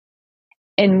them.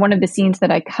 And one of the scenes that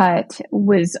I cut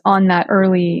was on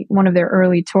one of their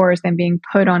early tours, them being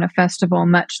put on a festival,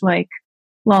 much like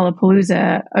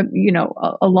Lollapalooza,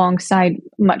 alongside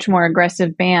much more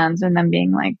aggressive bands, and them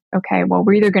being like, okay, well,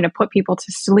 we're either going to put people to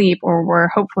sleep or we're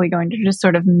hopefully going to just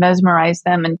sort of mesmerize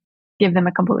them and give them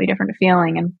a completely different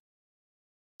feeling. And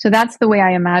so that's the way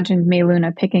I imagined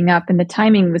Mayluna picking up. And the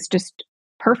timing was just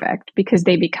perfect because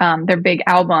their big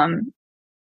album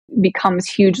becomes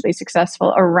hugely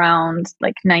successful around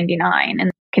 99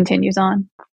 and continues on.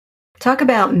 Talk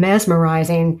about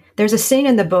mesmerizing. There's a scene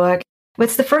in the book.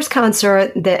 It's the first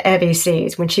concert that Evie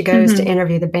sees when she goes to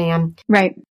interview the band.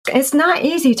 Right. It's not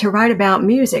easy to write about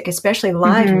music, especially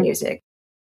live music.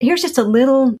 Here's just a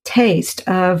little taste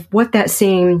of what that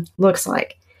scene looks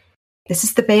like. This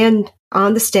is the band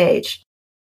on the stage.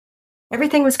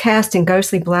 Everything was cast in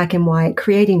ghostly black and white,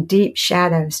 creating deep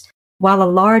shadows, while a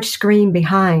large screen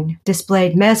behind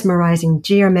displayed mesmerizing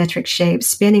geometric shapes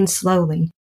spinning slowly,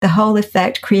 the whole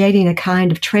effect creating a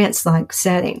kind of trance-like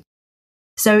setting.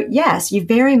 So yes, you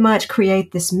very much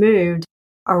create this mood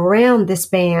around this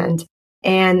band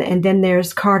And then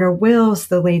there's Carter Wills,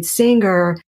 the lead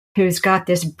singer, who's got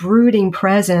this brooding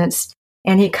presence,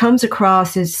 and he comes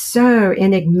across as so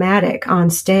enigmatic on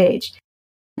stage.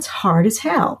 It's hard as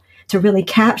hell to really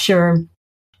capture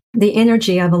the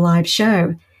energy of a live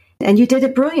show. And you did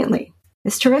it brilliantly.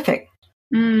 It's terrific.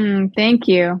 Thank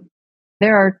you.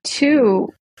 There are 2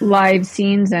 live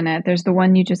scenes in it. There's the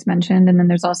one you just mentioned, and then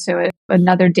there's also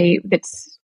another date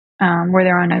that's where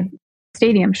they're on a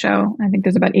stadium show. I think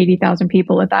there's about 80,000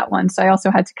 people at that one. So I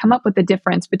also had to come up with the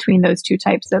difference between those 2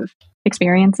 types of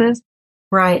experiences.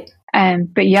 Right.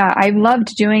 But yeah, I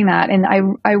loved doing that. And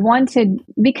I wanted,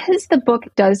 because the book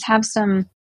does have some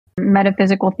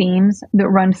metaphysical themes that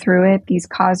run through it, these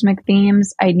cosmic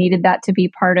themes, I needed that to be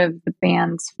part of the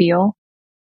band's feel.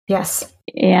 Yes.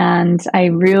 And I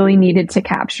really needed to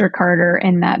capture Carter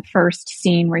in that first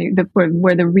scene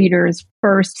where the reader is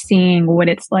first seeing what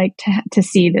it's like to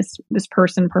see this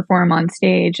person perform on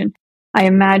stage. And I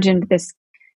imagined this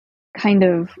kind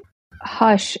of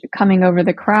hush coming over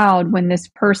the crowd when this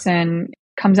person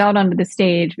comes out onto the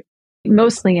stage,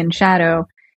 mostly in shadow,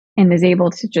 and is able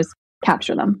to just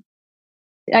capture them.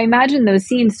 I imagined those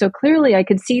scenes so clearly. I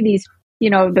could see these,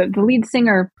 the lead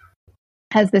singer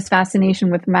has this fascination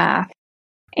with math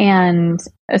and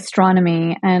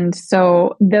astronomy. And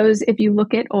so those, if you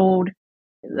look at old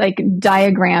like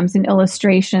diagrams and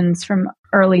illustrations from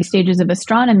early stages of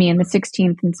astronomy in the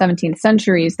 16th and 17th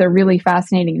centuries, they're really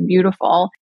fascinating and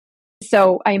beautiful.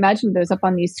 So I imagined those up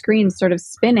on these screens sort of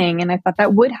spinning, and I thought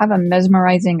that would have a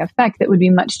mesmerizing effect that would be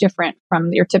much different from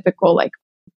your typical like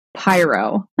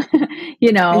pyro,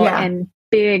 and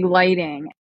big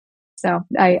lighting. So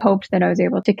I hoped that I was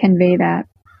able to convey that.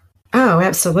 Oh,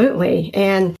 absolutely.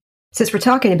 And since we're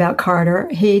talking about Carter,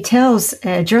 he tells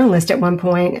a journalist at one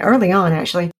point, early on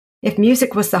actually, if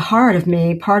music was the heart of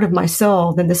me, part of my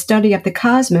soul, then the study of the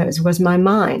cosmos was my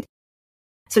mind.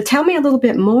 So tell me a little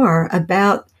bit more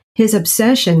about his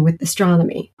obsession with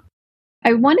astronomy.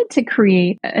 I wanted to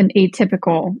create an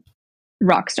atypical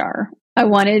rock star. I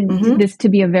wanted this to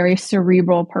be a very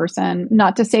cerebral person.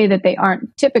 Not to say that they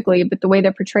aren't typically, but the way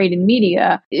they're portrayed in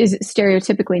media is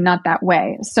stereotypically not that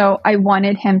way. So I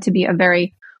wanted him to be a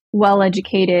very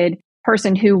well-educated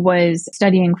person who was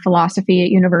studying philosophy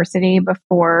at university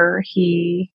before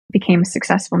he became a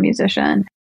successful musician.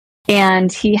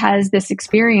 And he has this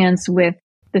experience with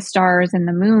the stars and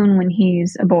the moon when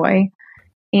he's a boy.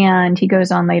 And he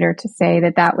goes on later to say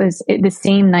that was the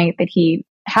same night that he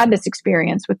had this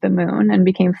experience with the moon and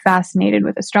became fascinated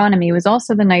with astronomy was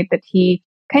also the night that he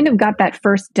kind of got that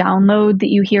first download that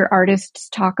you hear artists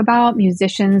talk about,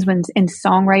 musicians and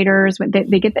songwriters, when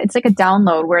they get that, it's like a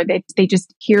download where they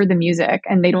just hear the music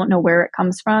and they don't know where it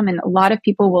comes from. And a lot of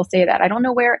people will say that, I don't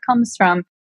know where it comes from.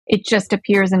 It just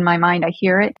appears in my mind. I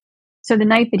hear it. So the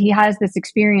night that he has this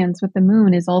experience with the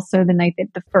moon is also the night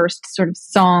that the first sort of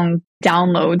song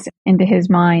downloads into his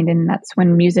mind. And that's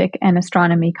when music and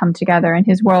astronomy come together in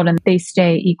his world, and they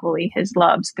stay equally his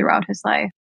loves throughout his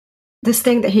life. This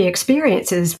thing that he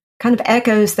experiences kind of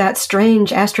echoes that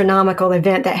strange astronomical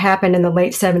event that happened in the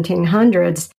late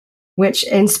 1700s, which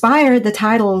inspired the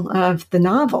title of the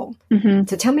novel.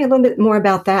 So tell me a little bit more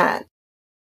about that.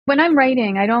 When I'm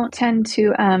writing, I don't tend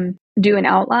to do an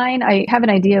outline. I have an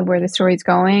idea of where the story's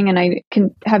going and I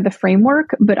can have the framework,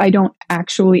 but I don't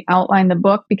actually outline the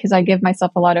book because I give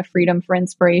myself a lot of freedom for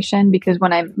inspiration, because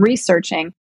when I'm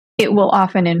researching, it will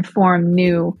often inform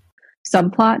new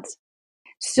subplots.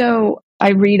 So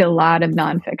I read a lot of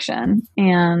nonfiction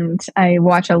and I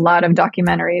watch a lot of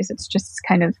documentaries. It's just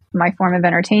kind of my form of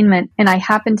entertainment. And I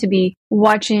happened to be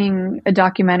watching a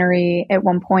documentary at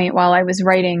one point while I was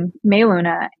writing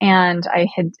Mayluna, and I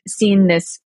had seen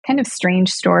this kind of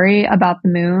strange story about the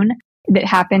moon that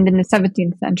happened in the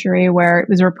 17th century, where it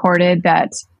was reported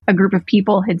that a group of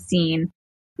people had seen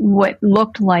what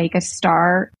looked like a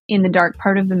star in the dark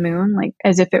part of the moon, like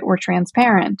as if it were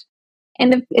transparent.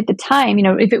 And at the time,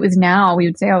 if it was now, we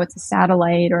would say, oh, it's a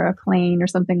satellite or a plane or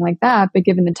something like that. But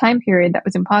given the time period, that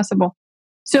was impossible.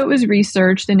 So it was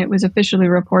researched and it was officially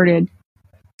reported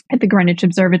at the Greenwich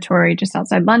Observatory just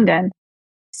outside London.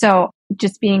 So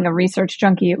just being a research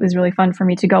junkie, it was really fun for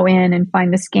me to go in and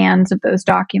find the scans of those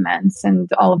documents and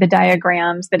all of the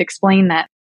diagrams that explain that.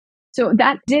 So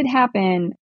that did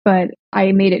happen, but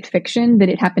I made it fiction that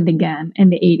it happened again in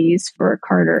the 80s for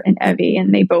Carter and Evie,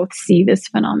 and they both see this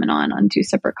phenomenon on 2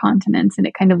 separate continents, and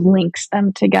it kind of links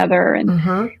them together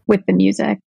and with the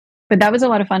music. But that was a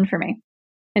lot of fun for me.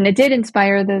 And it did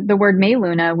inspire the word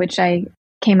Mayluna, which I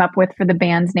came up with for the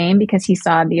band's name because he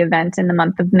saw the event in the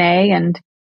month of May and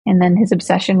then his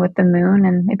obsession with the moon,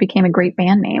 and it became a great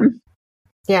band name.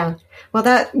 Yeah. Well,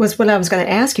 that was what I was going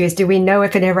to ask you is, do we know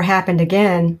if it ever happened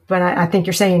again? But I think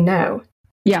you're saying no.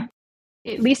 Yeah.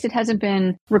 At least it hasn't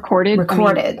been recorded.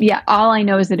 Recorded. I mean, yeah. All I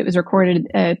know is that it was recorded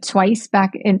twice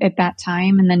back at that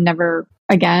time and then never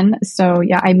again. So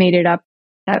yeah, I made it up.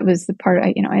 That was the part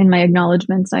in my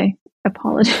acknowledgments, I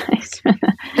apologize for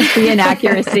the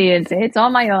inaccuracy and say it's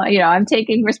all my own. I'm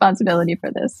taking responsibility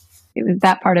for this. It was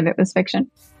that part of it was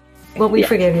fiction. Well, we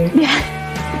forgive you. Yeah.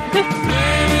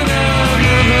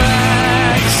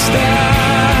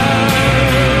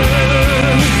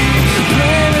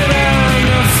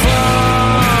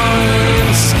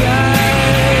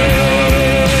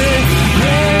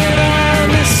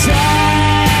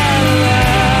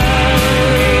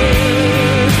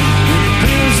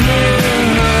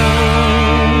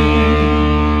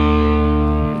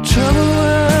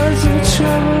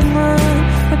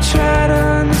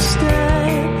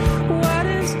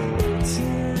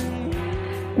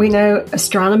 We know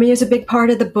astronomy is a big part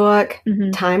of the book.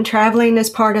 Mm-hmm. Time traveling is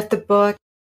part of the book.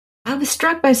 I was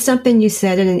struck by something you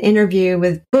said in an interview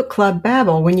with Book Club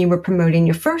Babel when you were promoting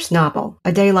your first novel,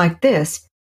 A Day Like This,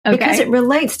 because it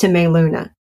relates to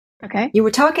Mayluna. Okay. You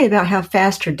were talking about how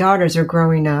fast your daughters are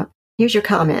growing up. Here's your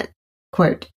comment,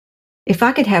 quote, "If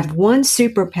I could have one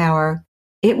superpower,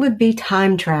 it would be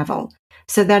time travel,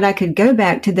 so that I could go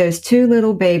back to those two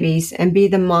little babies and be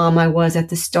the mom I was at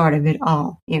the start of it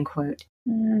all," end quote.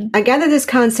 Mm. I gather this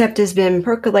concept has been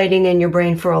percolating in your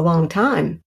brain for a long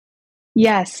time.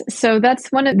 Yes. So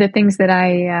that's one of the things that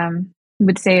I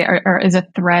would say is a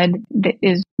thread that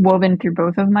is woven through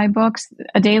both of my books.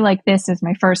 A Day Like This is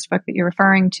my first book that you're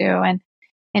referring to.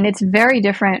 And it's very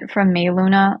different from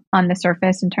Mayluna on the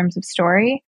surface in terms of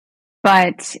story.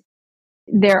 But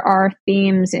there are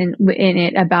themes in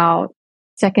it about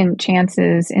second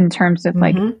chances in terms of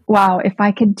like, wow, if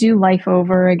I could do life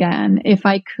over again, if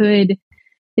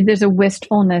there's a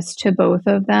wistfulness to both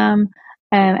of them,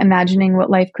 imagining what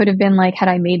life could have been like had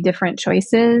I made different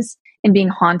choices and being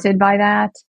haunted by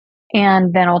that.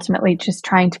 And then ultimately just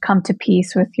trying to come to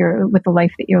peace with the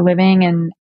life that you're living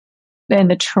and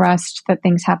the trust that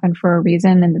things happen for a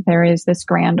reason and that there is this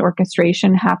grand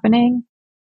orchestration happening.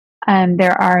 And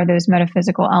there are those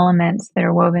metaphysical elements that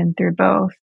are woven through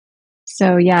both.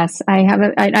 So yes,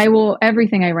 I will,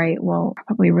 everything I write will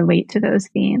probably relate to those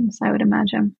themes, I would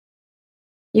imagine.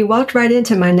 You walked right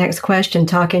into my next question,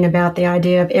 talking about the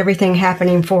idea of everything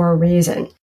happening for a reason.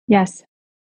 Yes.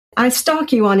 I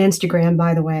stalk you on Instagram,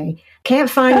 by the way. Can't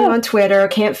find you on Twitter,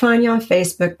 can't find you on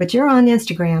Facebook, but you're on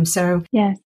Instagram. So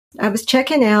yes. I was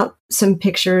checking out some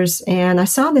pictures and I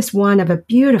saw this one of a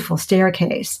beautiful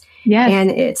staircase. Yes.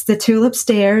 And it's the Tulip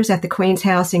Stairs at the Queen's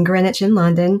House in Greenwich in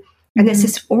London. And it's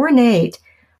this ornate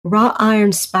wrought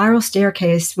iron spiral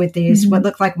staircase with these what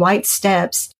look like white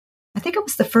steps. I think it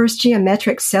was the first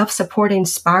geometric self-supporting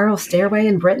spiral stairway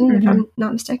in Britain, if I'm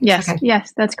not mistaken. Yes,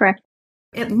 yes, that's correct.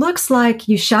 It looks like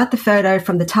you shot the photo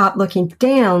from the top looking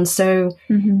down, so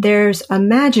there's a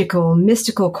magical,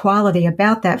 mystical quality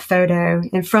about that photo.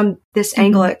 And from this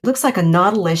angle, it looks like a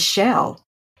nautilus shell.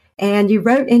 And you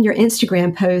wrote in your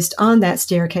Instagram post on that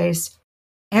staircase,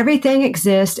 "Everything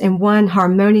exists in one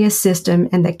harmonious system,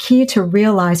 and the key to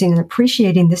realizing and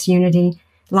appreciating this unity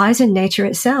lies in nature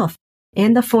itself,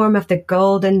 in the form of the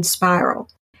golden spiral."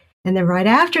 And then right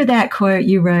after that quote,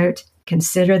 you wrote,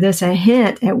 "Consider this a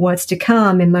hint at what's to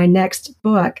come in my next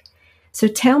book." So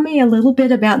tell me a little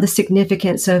bit about the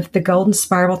significance of the golden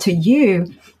spiral to you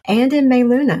and in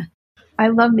Mayluna. I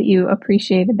love that you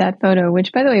appreciated that photo,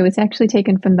 which, by the way, was actually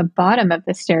taken from the bottom of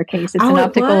the staircase. It's an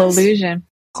optical illusion.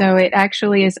 So it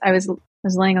actually is. I was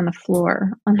laying on the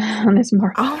floor on this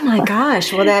marble. Oh my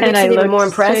gosh! Well, that makes it even more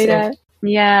impressive.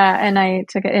 Yeah, and I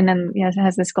took it, and then it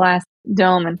has this glass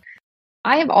dome, and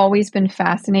I have always been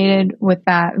fascinated with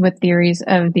theories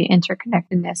of the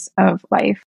interconnectedness of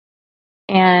life.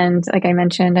 And like I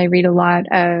mentioned, I read a lot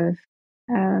of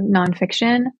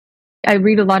nonfiction. I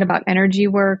read a lot about energy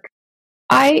work.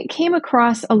 I came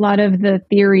across a lot of the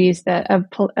theories of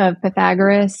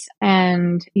Pythagoras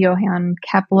and Johann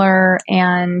Kepler,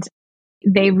 and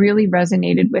they really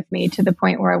resonated with me to the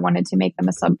point where I wanted to make them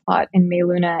a subplot in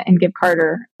Mayluna and give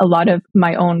Carter a lot of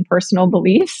my own personal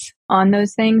beliefs on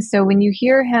those things. So when you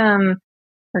hear him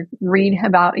or read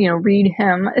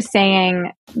him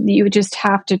saying you just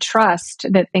have to trust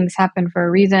that things happen for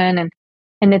a reason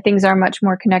and that things are much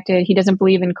more connected. He doesn't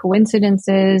believe in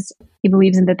coincidences. He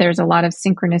believes in that there's a lot of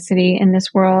synchronicity in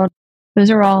this world. Those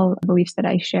are all beliefs that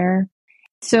I share.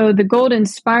 So the golden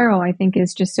spiral, I think,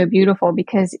 is just so beautiful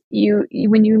because you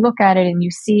when you look at it and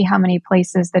you see how many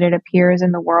places that it appears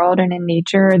in the world and in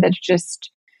nature,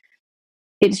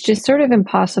 it's just sort of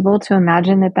impossible to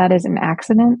imagine that is an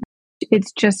accident.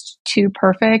 It's just too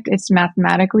perfect. It's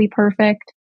mathematically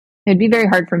perfect. It'd be very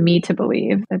hard for me to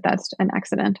believe that that's an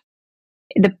accident.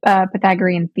 The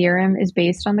Pythagorean theorem is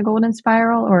based on the golden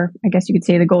spiral, or I guess you could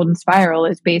say the golden spiral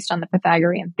is based on the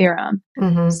Pythagorean theorem.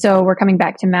 Mm-hmm. So we're coming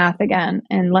back to math again.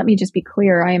 And let me just be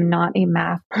clear, I am not a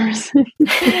math person.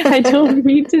 I don't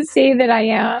mean to say that I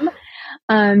am.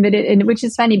 Which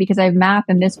is funny because I have math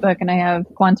in this book and I have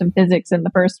quantum physics in the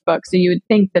first book. So you would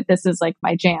think that this is like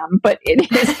my jam, but it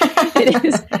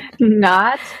is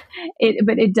not.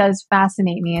 But it does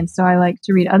fascinate me. And so I like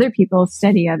to read other people's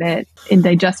study of it in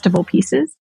digestible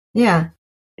pieces. Yeah.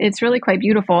 It's really quite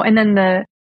beautiful. And then the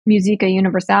Musica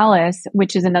Universalis,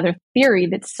 which is another theory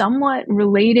that's somewhat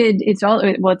related. It's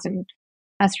an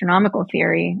astronomical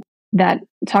theory that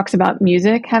talks about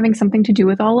music having something to do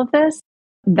with all of this.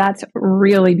 That's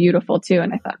really beautiful too.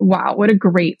 And I thought, wow, what a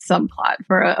great subplot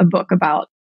for a book about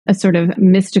a sort of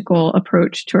mystical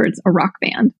approach towards a rock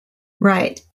band.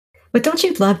 Right. But don't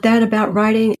you love that about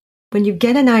writing? When you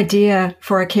get an idea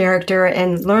for a character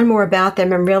and learn more about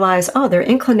them and realize, oh, their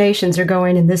inclinations are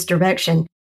going in this direction.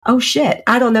 Oh shit,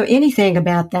 I don't know anything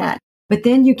about that. But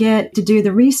then you get to do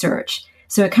the research.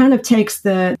 So it kind of takes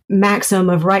the maxim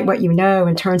of write what you know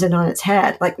and turns it on its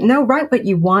head. Like, no, write what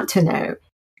you want to know.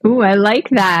 Ooh, I like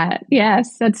that.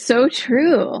 Yes, that's so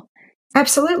true.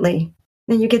 Absolutely.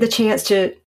 Then you get the chance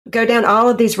to go down all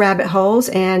of these rabbit holes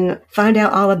and find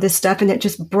out all of this stuff, and it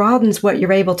just broadens what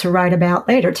you're able to write about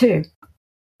later, too.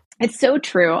 It's so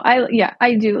true.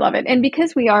 I do love it. And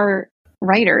because we are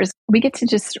writers, we get to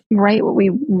just write what we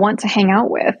want to hang out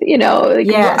with.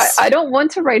 Yes. I don't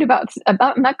want to write about,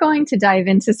 I'm not going to dive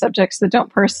into subjects that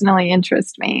don't personally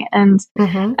interest me. And,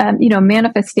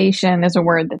 manifestation is a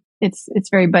word that it's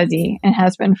very buzzy and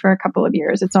has been for a couple of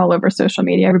years. It's all over social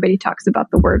media. Everybody talks about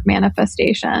the word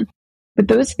manifestation. But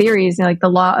those theories, like the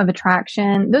law of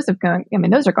attraction, those are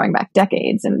going back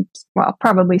decades and, well,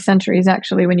 probably centuries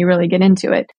actually, when you really get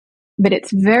into it. But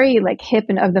it's very like hip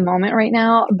and of the moment right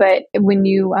now. But when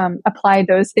you apply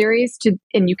those theories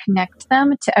and you connect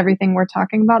them to everything we're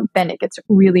talking about, then it gets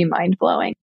really mind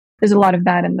blowing. There's a lot of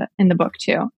that in the book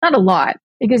too. Not a lot,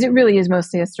 because it really is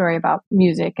mostly a story about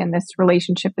music and this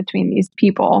relationship between these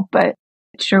people. But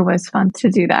it sure was fun to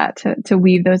do that, to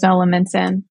weave those elements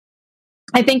in.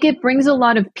 I think it brings a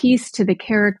lot of peace to the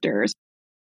characters.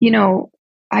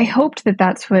 I hoped that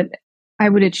that's what I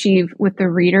would achieve with the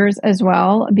readers as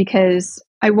well, because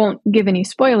I won't give any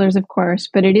spoilers, of course,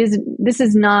 but this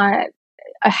is not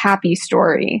a happy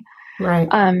story. Right.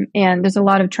 And there's a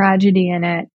lot of tragedy in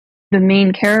it. The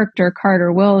main character,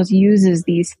 Carter Wills, uses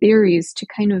these theories to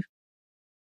kind of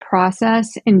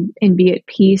process and be at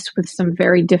peace with some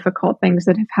very difficult things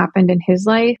that have happened in his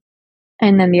life.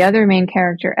 And then the other main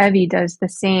character, Evie, does the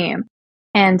same.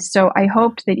 And so I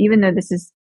hoped that even though this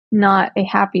is not a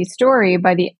happy story,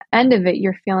 by the end of it,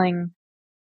 you're feeling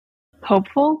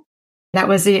hopeful. That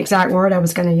was the exact word I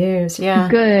was going to use. Yeah.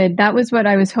 Good. That was what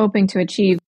I was hoping to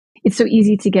achieve. It's so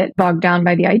easy to get bogged down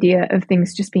by the idea of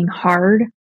things just being hard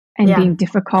and being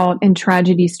difficult and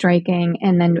tragedy striking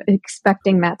and then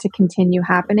expecting that to continue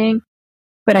happening.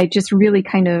 But I just really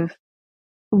kind of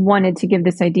wanted to give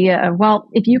this idea of, well,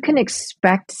 if you can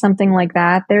expect something like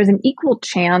that, there's an equal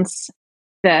chance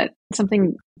that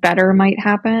something better might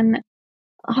happen.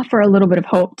 Offer a little bit of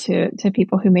hope to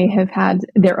people who may have had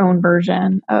their own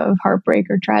version of heartbreak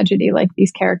or tragedy like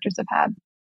these characters have had.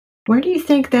 Where do you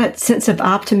think that sense of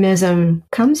optimism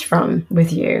comes from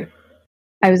with you?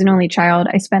 I was an only child.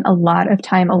 I spent a lot of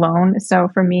time alone. So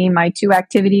for me, my two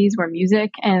activities were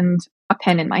music and a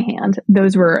pen in my hand.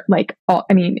 Those were like all,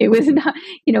 it was not,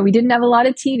 we didn't have a lot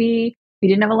of TV. We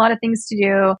didn't have a lot of things to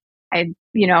do. I,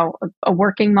 a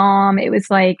working mom. It was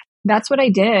like, that's what I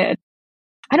did.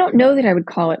 I don't know that I would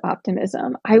call it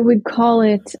optimism. I would call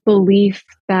it belief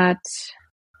that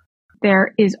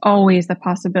there is always the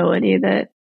possibility that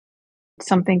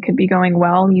something could be going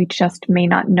well. You just may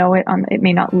not know it. It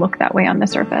may not look that way on the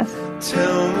surface.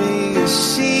 Tell me your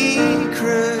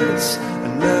secrets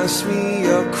and ask me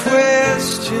your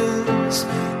questions.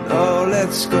 Now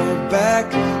let's go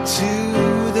back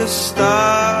to the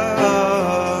start.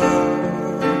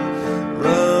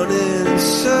 Running in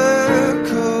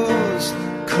circles,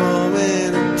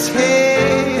 coming in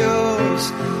tails,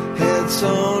 heads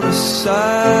on the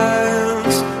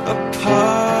sides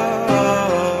apart.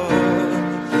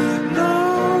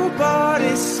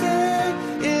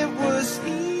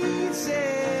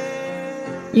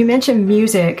 You mentioned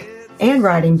music and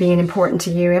writing being important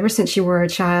to you ever since you were a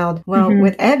child. Well,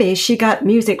 with Evie, she got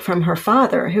music from her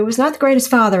father, who was not the greatest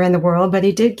father in the world, but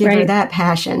he did give her that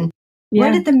passion.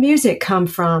 Where did the music come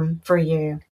from for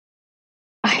you?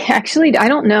 I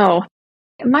don't know.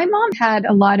 My mom had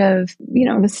a lot of,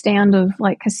 the stand of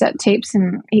like cassette tapes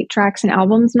and 8-tracks and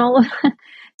albums and all of that.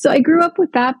 So I grew up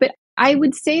with that. But I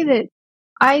would say that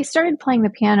I started playing the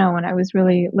piano when I was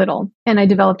really little, and I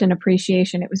developed an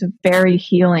appreciation. It was a very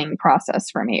healing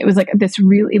process for me. It was like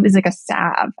it was like a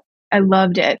salve. I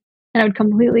loved it. And I would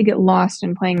completely get lost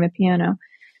in playing the piano.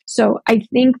 So I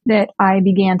think that I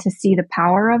began to see the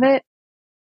power of it.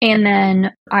 And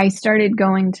then I started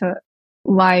going to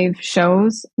live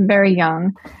shows very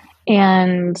young,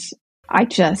 and I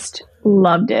just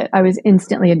loved it. I was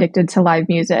instantly addicted to live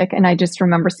music. And I just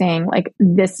remember saying, like,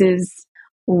 this is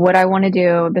what I want to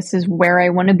do. This is where I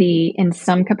want to be in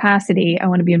some capacity. I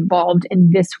want to be involved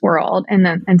in this world.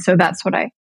 And so that's what I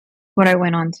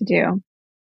went on to do.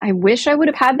 I wish I would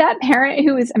have had that parent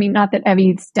who was, not that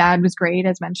Evie's dad was great,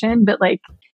 as mentioned, but like,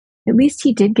 at least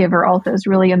he did give her all those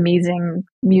really amazing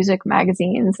music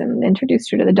magazines and introduced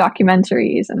her to the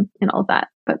documentaries and all that.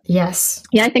 But yes.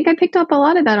 Yeah, I think I picked up a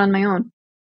lot of that on my own.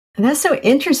 And that's so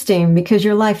interesting because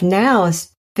your life now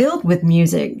is filled with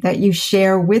music that you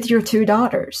share with your 2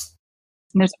 daughters.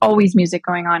 And there's always music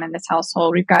going on in this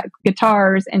household. We've got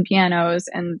guitars and pianos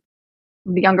and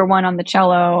the younger one on the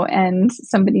cello, and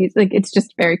somebody's like, it's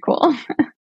just very cool.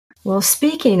 Well,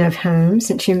 speaking of home,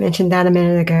 since you mentioned that a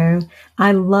minute ago,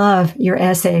 I love your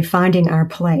essay, Finding Our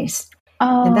Place.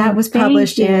 Oh, and that was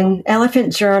published in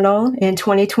Elephant Journal in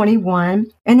 2021,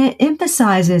 and it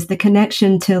emphasizes the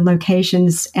connection to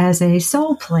locations as a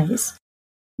soul place.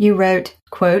 You wrote,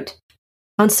 quote,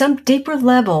 "On some deeper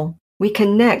level, we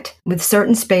connect with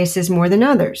certain spaces more than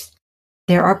others.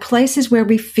 There are places where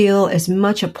we feel as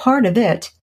much a part of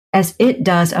it as it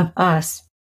does of us.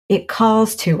 It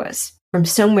calls to us from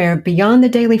somewhere beyond the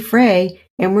daily fray,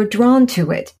 and we're drawn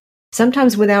to it,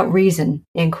 sometimes without reason,"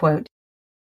 end quote.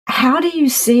 How do you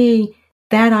see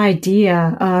that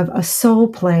idea of a soul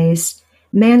place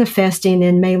manifesting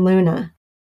in Mayluna?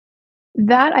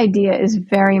 That idea is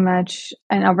very much,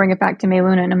 and I'll bring it back to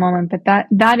Mayluna in a moment, but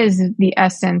that is the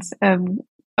essence of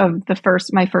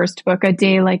my first book, A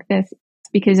Day Like This,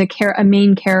 because a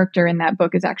main character in that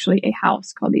book is actually a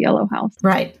house called the Yellow House.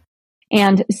 Right.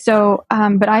 And so,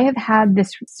 but I have had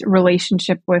this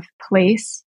relationship with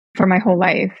place for my whole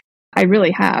life. I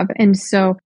really have. And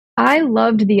so I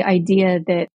loved the idea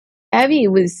that Evie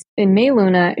was in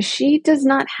Mayluna. She does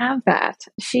not have that.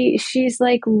 She's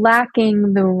like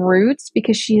lacking the roots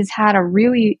because she has had a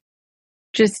really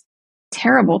just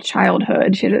terrible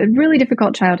childhood. She had a really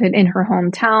difficult childhood in her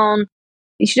hometown.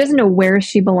 She doesn't know where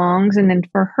she belongs. And then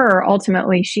for her,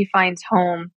 ultimately, she finds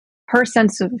home. Her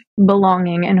sense of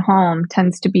belonging and home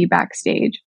tends to be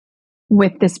backstage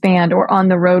with this band or on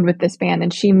the road with this band.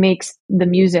 And she makes the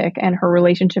music and her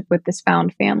relationship with this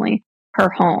found family her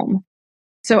home.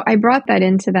 So I brought that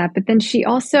into that. But then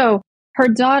her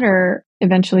daughter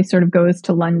eventually sort of goes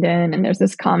to London, and there's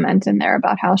this comment in there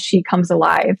about how she comes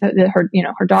alive,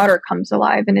 her daughter comes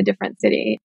alive in a different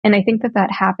city. And I think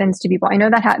that happens to people. I know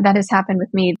that has happened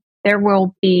with me. There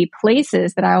will be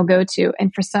places that I'll go to,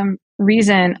 and for some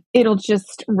reason, it'll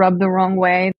just rub the wrong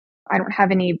way. I don't have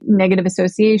any negative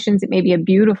associations. It may be a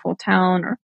beautiful town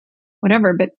or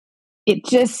whatever, but it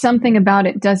just, something about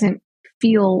it doesn't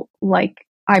feel like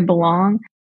I belong.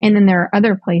 And then there are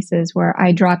other places where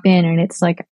I drop in and it's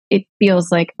like, it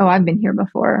feels like, oh, I've been here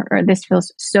before, or this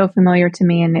feels so familiar to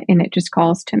me, and it just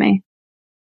calls to me.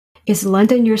 Is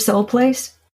London your soul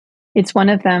place? It's one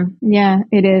of them. Yeah,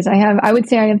 it is. I would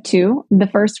say I have 2. The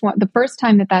first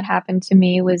time that happened to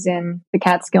me was in the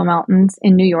Catskill Mountains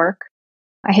in New York.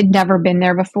 I had never been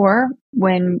there before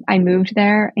when I moved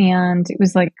there. And it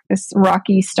was like this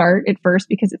rocky start at first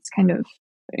because it's kind of,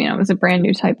 it was a brand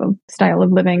new type of style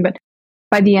of living. But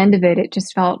by the end of it, it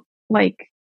just felt like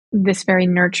this very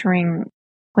nurturing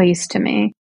place to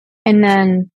me. And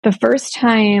then the first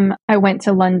time I went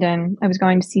to London, I was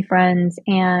going to see friends,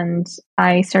 and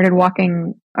I started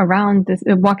walking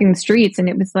the streets, and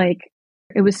it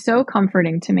was so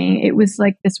comforting to me. It was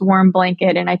like this warm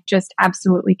blanket, and I just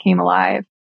absolutely came alive.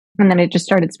 And then I just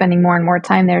started spending more and more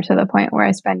time there, to the point where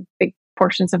I spend big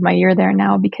portions of my year there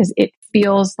now, because it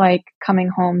feels like coming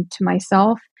home to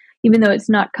myself, even though it's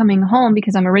not coming home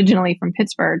because I'm originally from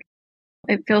Pittsburgh.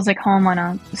 It feels like home on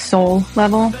a soul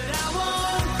level.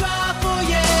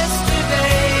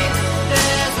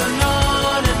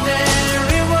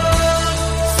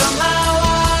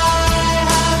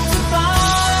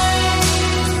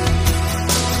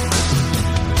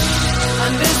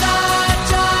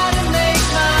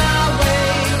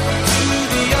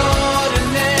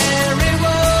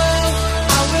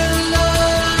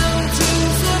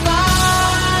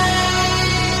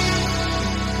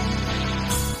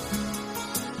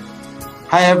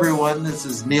 Hi everyone, this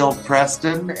is Neil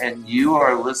Preston, and you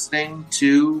are listening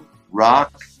to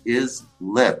Rock is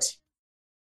Lit.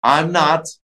 I'm not,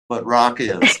 but rock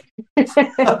is.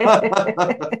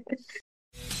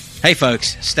 Hey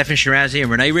folks, Stefan Shirazi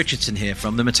and Renee Richardson here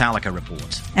from the Metallica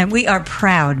Report. And we are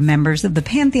proud members of the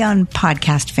Pantheon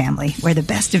podcast family, where the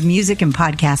best of music and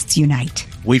podcasts unite.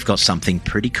 We've got something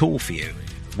pretty cool for you.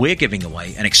 We're giving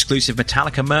away an exclusive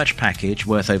Metallica merch package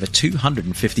worth over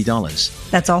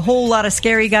 $250. That's a whole lot of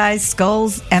Scary Guys,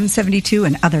 Skulls, M72,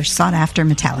 and other sought-after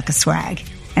Metallica swag.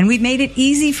 And we've made it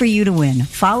easy for you to win.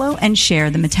 Follow and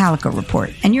share the Metallica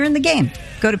Report, and you're in the game.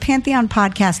 Go to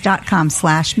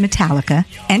pantheonpodcast.com/Metallica,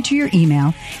 enter your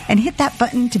email, and hit that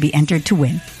button to be entered to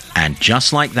win. And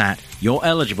just like that, you're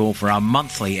eligible for our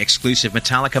monthly exclusive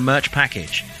Metallica merch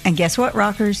package. And guess what,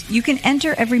 rockers? You can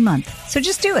enter every month, so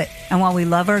just do it. And while we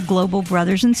love our global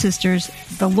brothers and sisters,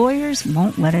 the lawyers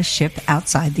won't let us ship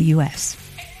outside the U.S.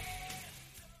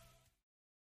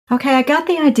 Okay, I got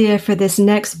the idea for this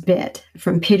next bit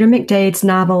from Peter McDade's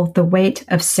novel, The Weight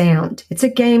of Sound. It's a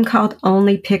game called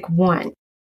Only Pick One.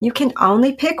 You can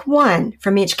only pick one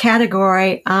from each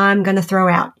category I'm going to throw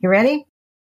out. You ready?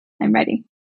 I'm ready.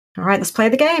 All right, let's play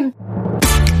the game.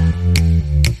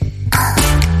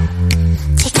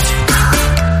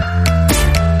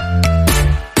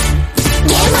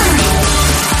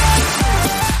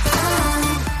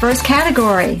 First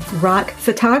category, rock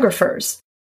photographers.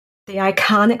 The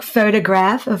iconic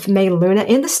photograph of Mayluna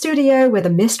in the studio with a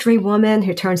mystery woman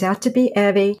who turns out to be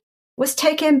Evie was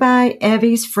taken by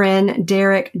Evie's friend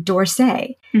Derek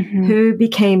Dorsey, who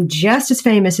became just as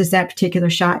famous as that particular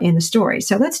shot in the story.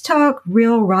 So let's talk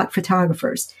real rock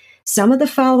photographers. Some of the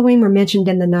following were mentioned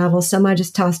in the novel. Some I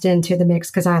just tossed into the mix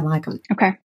because I like them.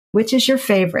 Okay. Which is your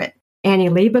favorite? Annie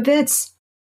Leibovitz,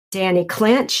 Danny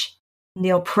Clinch,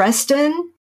 Neil Preston,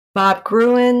 Bob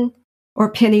Gruen,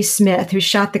 or Penny Smith, who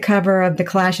shot the cover of The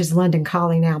Clash's London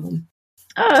Calling album?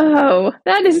 Oh,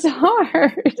 that is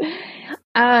hard.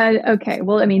 Okay.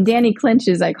 Well, I mean, Danny Clinch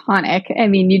is iconic. I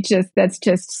mean, that's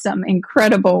just some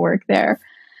incredible work there.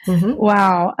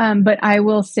 Wow. But I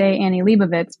will say Annie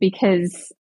Leibovitz,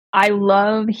 because I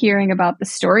love hearing about the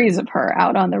stories of her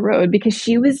out on the road, because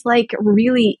she was like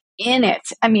really in it.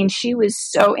 I mean, she was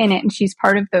so in it, and she's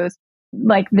part of those,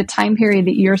 like the time period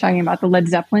that you're talking about, the Led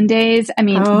Zeppelin days. I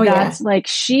mean, that's like,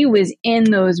 she was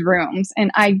in those rooms, and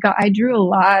I drew a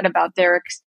lot about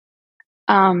Derek's,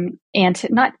 I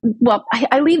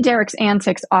leave Derek's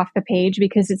antics off the page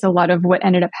because it's a lot of what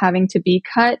ended up having to be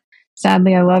cut.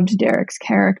 Sadly, I loved Derek's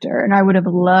character, and I would have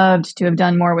loved to have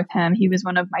done more with him. He was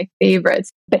one of my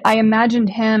favorites, but I imagined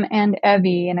him and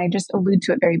Evie, and I just allude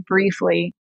to it very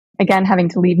briefly, again, having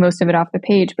to leave most of it off the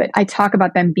page, but I talk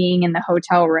about them being in the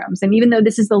hotel rooms. And even though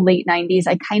this is the late 90s,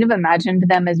 I kind of imagined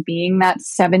them as being that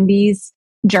 70s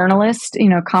journalist,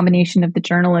 combination of the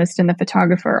journalist and the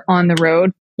photographer on the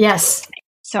road. Yes.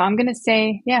 So I'm going to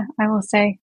say, I will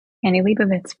say Annie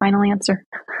Leibovitz. Final answer.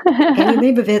 Annie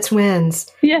Leibovitz wins.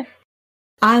 Yeah.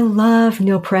 I love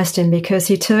Neil Preston because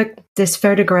he took this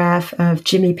photograph of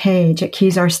Jimmy Page at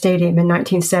Kezar Stadium in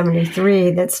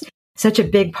 1973 that's such a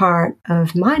big part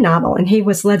of my novel, and he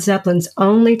was Led Zeppelin's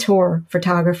only tour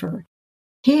photographer.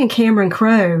 He and Cameron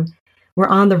Crowe were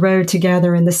on the road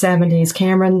together in the 70s,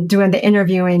 Cameron doing the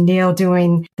interviewing, Neil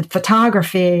doing the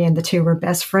photography, and the two were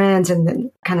best friends and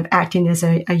then kind of acting as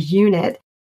a unit.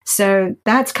 So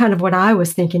that's kind of what I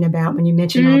was thinking about when you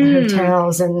mentioned all the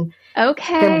hotels and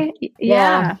okay.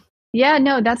 Yeah,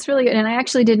 no, that's really good. And I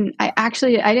didn't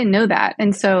know that.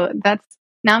 And so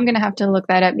now I'm going to have to look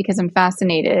that up because I'm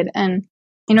fascinated. And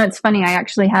it's funny, I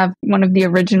actually have one of the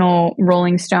original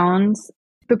Rolling Stones,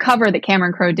 the cover that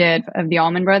Cameron Crowe did of the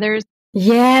Allman Brothers.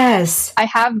 Yes. I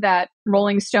have that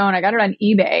Rolling Stone. I got it on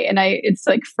eBay, and it's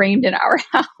like framed in our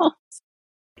house.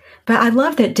 But I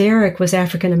love that Derek was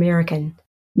African American.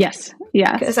 Yes.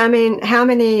 Yeah. Because I mean, how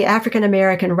many African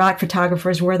American rock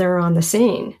photographers were there on the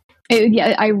scene?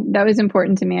 That was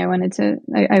important to me.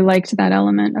 I liked that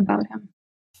element about him.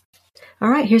 All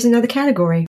right, here's another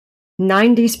category.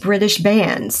 90s British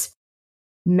bands.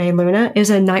 Mayluna is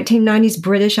a 1990s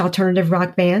British alternative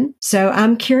rock band. So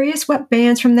I'm curious what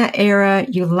bands from that era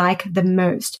you like the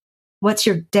most. What's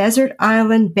your desert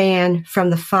island band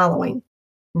from the following?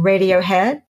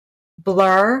 Radiohead,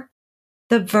 Blur,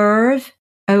 The Verve,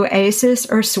 Oasis,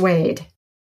 or Suede?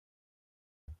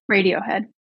 Radiohead.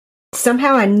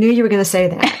 Somehow I knew you were going to say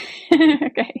that.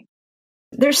 Okay.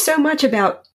 There's so much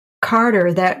about Carter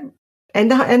and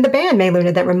the band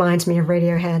Mayluna that reminds me of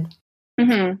Radiohead.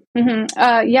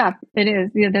 Yeah, it is.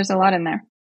 Yeah, there's a lot in there.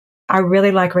 I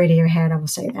really like Radiohead, I will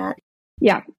say that.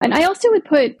 Yeah. And I also would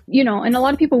put, and a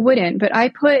lot of people wouldn't, but I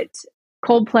put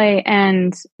Coldplay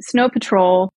and Snow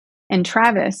Patrol and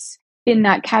Travis in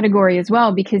that category as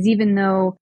well, because even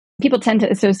though people tend to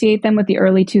associate them with the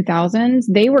early 2000s,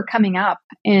 they were coming up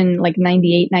in like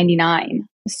 98, 99.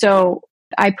 So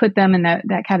I put them in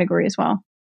that category as well.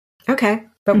 Okay,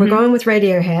 but we're going with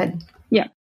Radiohead. Yeah.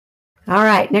 All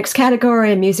right, next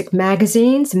category, music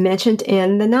magazines mentioned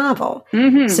in the novel.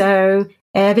 So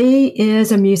Abby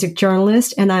is a music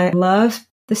journalist, and I love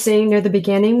the scene near the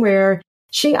beginning where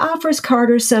she offers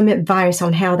Carter some advice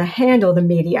on how to handle the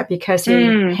media because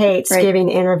he hates giving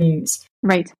interviews.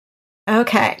 Right.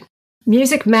 Okay.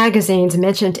 Music magazines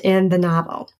mentioned in the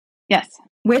novel. Yes.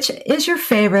 Which is your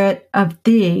favorite of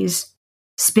these?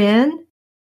 Spin,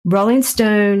 Rolling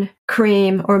Stone,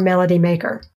 Cream, or Melody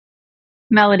Maker?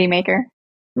 Melody Maker.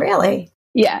 Really?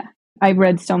 Yeah. I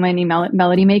read so many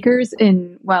Melody Makers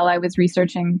while I was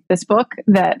researching this book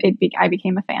that I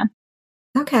became a fan.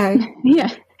 Okay.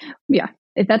 Yeah.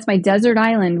 If that's my desert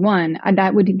island one,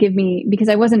 that would give me, because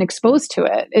I wasn't exposed to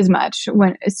it as much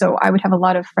so I would have a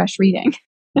lot of fresh reading.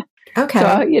 Okay. So,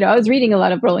 I was reading a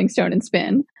lot of Rolling Stone and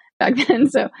Spin back then.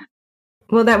 So,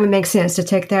 well, that would make sense to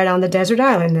take that on the desert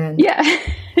island then. Yeah.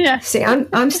 Yeah. See,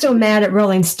 I'm still mad at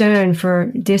Rolling Stone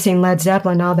for dissing Led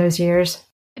Zeppelin all those years.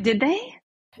 Did they?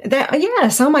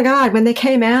 Yes. Oh my God. When they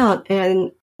came out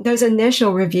and those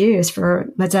initial reviews for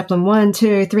Led Zeppelin 1,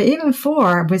 2, 3, even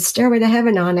 4 with Stairway to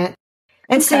Heaven on it.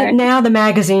 And see, now the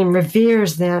magazine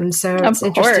reveres them. So it's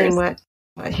interesting what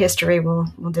history will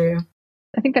do.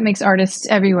 I think that makes artists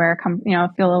everywhere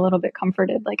feel a little bit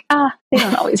comforted. Like, they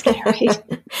don't always get it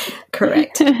right.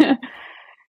 Correct.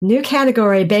 New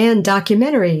category, band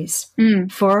documentaries.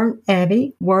 For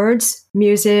Abby, words,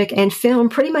 music, and film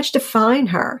pretty much define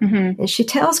her. And she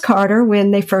tells Carter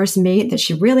when they first meet that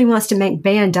she really wants to make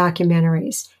band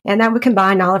documentaries, and that would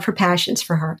combine all of her passions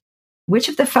for her. Which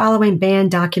of the following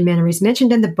band documentaries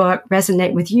mentioned in the book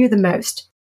resonate with you the most?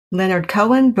 Leonard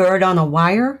Cohen, Bird on a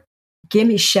Wire,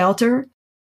 Gimme Shelter,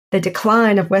 The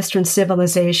Decline of Western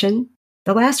Civilization,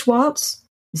 The Last Waltz,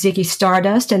 Ziggy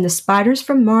Stardust and the Spiders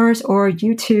from Mars, or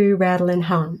U2 Rattle and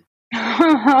Hum?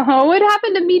 What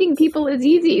happened to meeting people is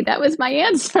easy? That was my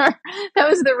answer. That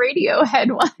was the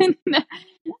Radiohead one.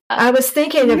 I was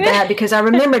thinking of that because I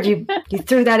remembered you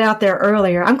threw that out there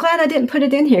earlier. I'm glad I didn't put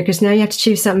it in here because now you have to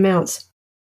choose something else.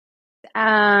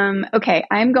 Okay,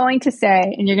 I'm going to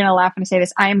say, and you're going to laugh when I say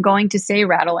this, I am going to say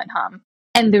Rattle and Hum.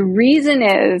 And the reason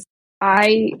is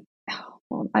I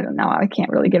don't know. I can't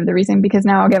really give the reason because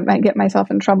now I'll get myself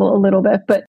in trouble a little bit.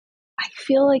 But I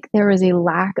feel like there is a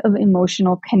lack of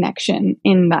emotional connection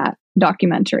in that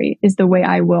documentary is the way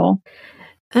I will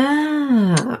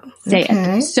say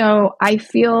it. So I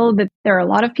feel that there are a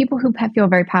lot of people who feel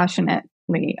very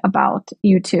passionately about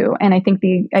U2. And I think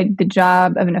the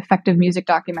job of an effective music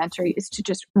documentary is to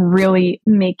just really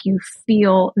make you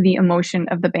feel the emotion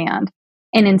of the band.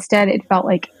 And instead, it felt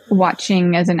like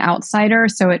watching as an outsider.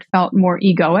 So it felt more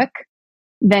egoic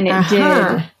than it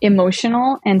did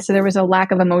emotional. And so there was a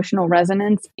lack of emotional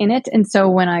resonance in it. And so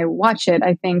when I watch it,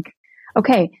 I think,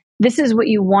 okay, this is what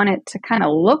you want it to kind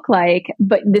of look like,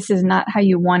 but this is not how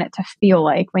you want it to feel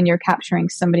like when you're capturing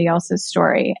somebody else's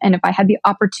story. And if I had the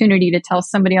opportunity to tell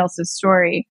somebody else's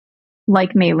story,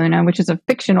 like Mayluna, which is a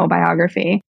fictional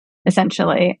biography,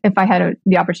 essentially, if I had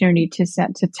the opportunity to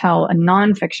tell a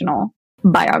non-fictional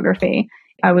biography,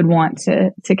 I would want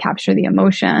to capture the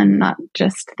emotion, not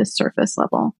just the surface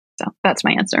level. So that's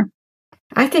my answer.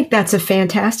 I think that's a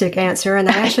fantastic answer, and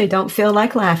I actually don't feel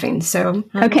like laughing. So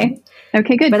okay,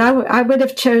 good. But I would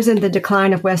have chosen The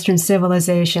Decline of Western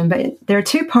Civilization. But there are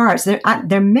two parts.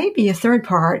 There may be a third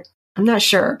part. I'm not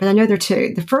sure, but I know there are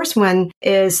two. The first one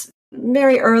is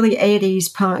very early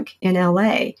 80s punk in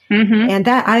LA. And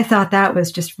that I thought that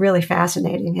was just really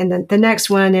fascinating. And then the next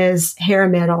one is hair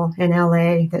metal in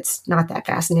LA. That's not that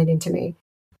fascinating to me.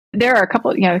 There are a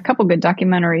couple good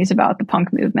documentaries about the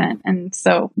punk movement. And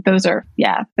so those are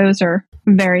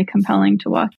very compelling to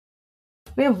watch.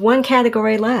 We have one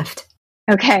category left.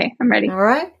 Okay, I'm ready. All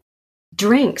right.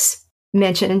 Drinks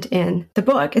mentioned in the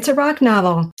book. It's a rock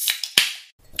novel.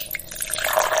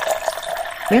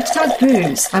 We have to talk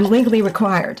booze. I'm legally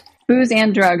required. Booze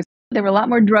and drugs. There were a lot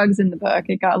more drugs in the book.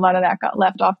 A lot of that got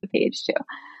left off the page too.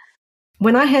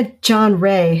 When I had John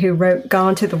Ray, who wrote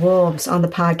Gone to the Wolves, on the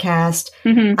podcast,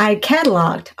 I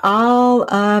cataloged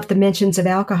all of the mentions of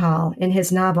alcohol in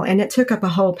his novel, and it took up a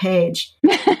whole page.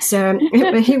 So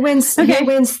he wins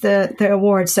the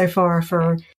award so far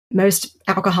for most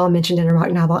alcohol mentioned in a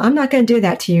rock novel. I'm not going to do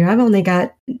that to you. I've only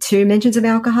got 2 mentions of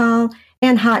alcohol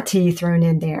and hot tea thrown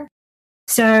in there.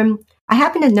 So I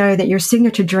happen to know that your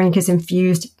signature drink is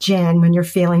infused gin when you're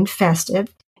feeling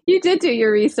festive. You did do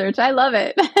your research. I love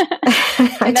it.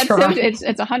 And that's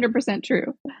it's 100%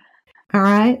 true. All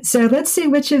right. So let's see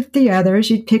which of the others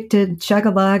you'd pick to chug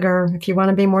a lug, or if you want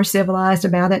to be more civilized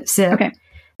about it, sip.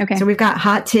 Okay. So we've got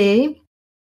hot tea.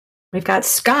 We've got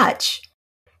scotch,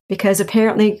 because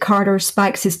apparently Carter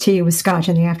spikes his tea with scotch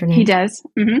in the afternoon. He does.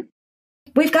 Mm-hmm.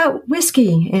 We've got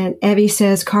whiskey, and Evie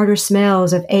says Carter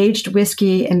smells of aged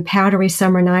whiskey and powdery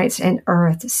summer nights and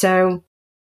earth. So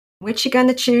which you going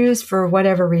to choose for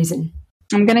whatever reason?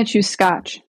 I'm going to choose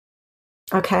scotch.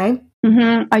 Okay.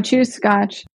 Mm-hmm. I choose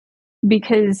scotch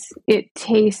because it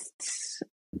tastes,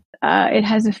 it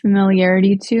has a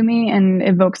familiarity to me and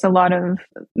evokes a lot of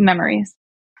memories.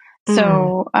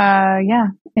 So, yeah,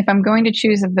 if I'm going to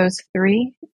choose of those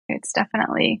three, it's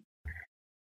definitely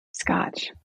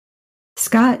scotch.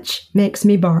 Scotch makes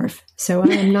me barf, so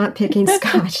I am not picking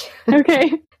scotch.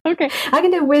 Okay. I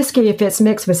can do whiskey if it's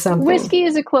mixed with something. Whiskey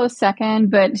is a close second,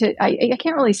 but I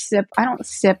can't really sip. I don't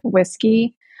sip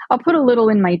whiskey. I'll put a little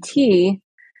in my tea,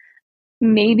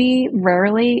 maybe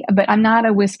rarely, but I'm not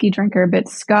a whiskey drinker. But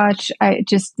scotch, I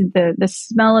just the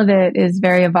smell of it is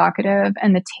very evocative,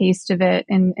 and the taste of it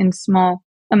in small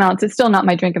amounts. It's still not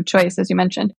my drink of choice, as you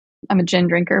mentioned. I'm a gin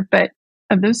drinker, but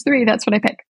of those three, that's what I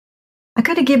pick. I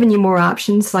could have given you more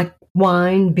options like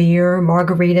wine, beer,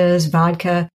 margaritas,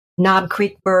 vodka, Knob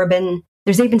Creek bourbon.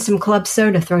 There's even some club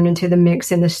soda thrown into the mix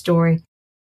in this story.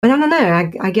 But I don't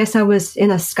know. I guess I was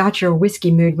in a scotch or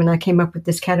whiskey mood when I came up with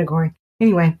this category.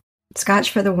 Anyway,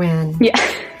 scotch for the win. Yeah.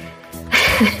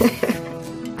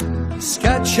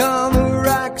 Scotch on the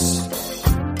rocks,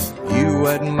 you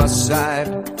at my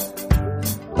side.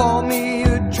 Pour me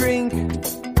a drink,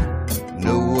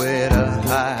 nowhere to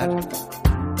hide.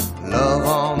 Love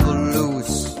on the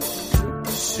loose,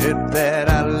 shit that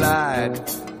I lied.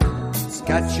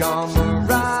 Scotch on the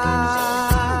ride.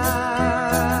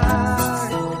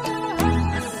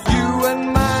 You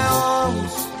in my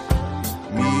arms,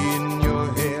 me in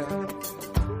your hair.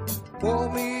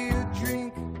 Pour me a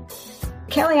drink.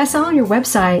 Kelley, I saw on your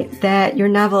website that your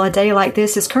novel A Day Like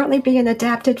This is currently being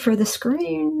adapted for the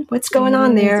screen. What's going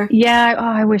on there? Yeah,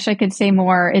 I wish I could say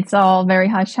more. It's all very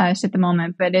hush-hush at the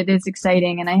moment, but it is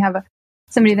exciting. And I have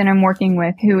somebody that I'm working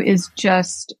with who is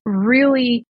just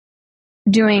really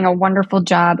doing a wonderful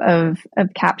job of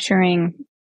capturing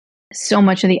so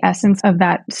much of the essence of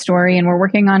that story. And we're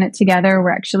working on it together.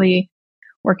 We're actually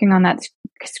working on that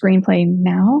screenplay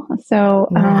now. So,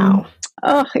 wow.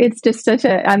 It's just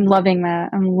I'm loving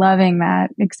that. I'm loving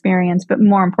that experience. But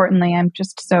more importantly, I'm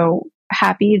just so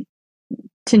happy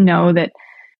to know that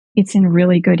it's in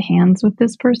really good hands with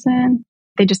this person.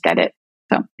 They just get it.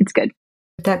 So it's good.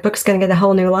 That book's going to get a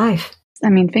whole new life. I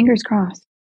mean, fingers crossed.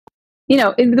 You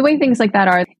know, the way things like that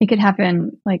are, it could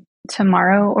happen like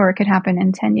tomorrow or it could happen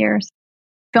in 10 years.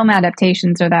 Film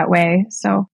adaptations are that way.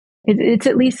 So it's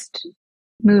at least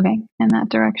moving in that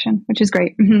direction, which is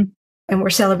great. Mm-hmm. And we're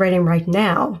celebrating right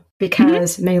now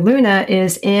because Mayluna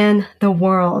is in the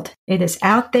world. It is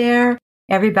out there.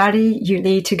 Everybody, you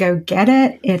need to go get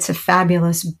it. It's a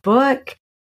fabulous book.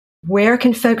 Where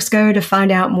can folks go to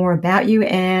find out more about you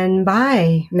and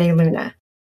buy Mayluna?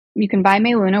 You can buy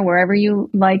Mayluna wherever you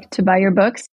like to buy your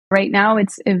books. Right now,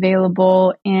 it's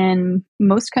available in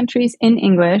most countries in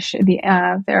English.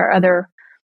 There are other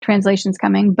translations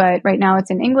coming, but right now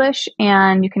it's in English,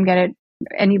 and you can get it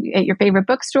at your favorite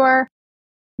bookstore.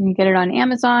 You can get it on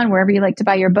Amazon, wherever you like to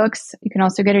buy your books. You can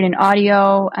also get it in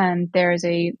audio, and there's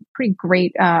a pretty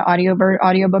great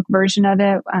audiobook version of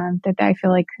it that I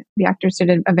feel like the actors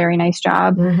did a very nice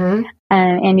job. Mm-hmm.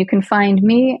 And you can find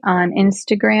me on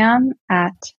Instagram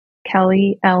at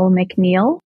Kelley L.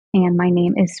 McNeil, and my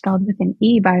name is spelled with an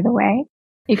E, by the way.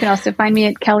 You can also find me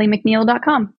at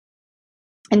kelleymcneil.com.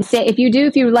 And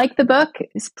if you like the book,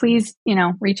 please,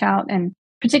 reach out, and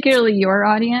particularly your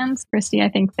audience, Christy. I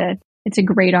think that it's a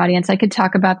great audience. I could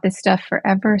talk about this stuff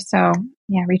forever. So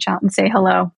yeah, reach out and say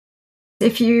hello.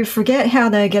 If you forget how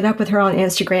to get up with her on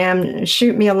Instagram,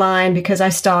 shoot me a line because I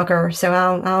stalk her. So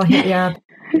I'll hit you up.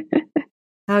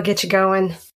 I'll get you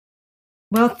going.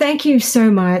 Well, thank you so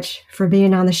much for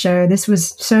being on the show. This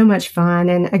was so much fun.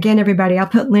 And again, everybody, I'll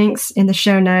put links in the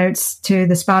show notes to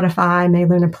the Spotify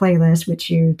Mayluna playlist, which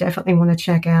you definitely want to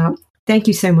check out. Thank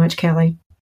you so much, Kelley.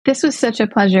 This was such a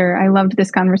pleasure. I loved this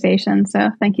conversation.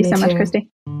 So thank you so much, Christy.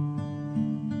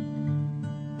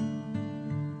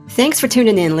 Thanks for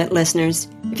tuning in, Lit listeners.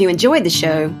 If you enjoyed the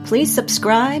show, please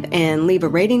subscribe and leave a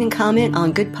rating and comment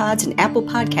on Good Pods and Apple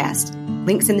Podcasts.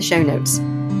 Links in the show notes.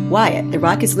 Wyatt, the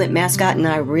Rock is Lit mascot, and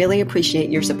I really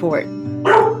appreciate your support.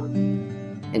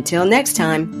 Until next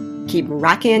time, keep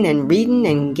rocking and reading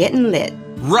and getting lit.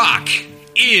 Rock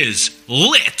is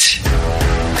lit.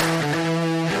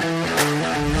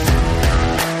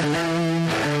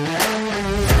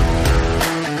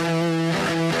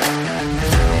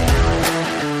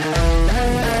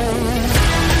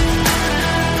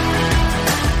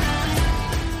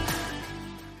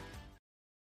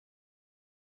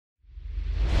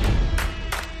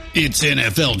 It's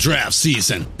NFL draft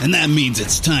season, and that means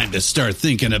it's time to start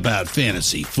thinking about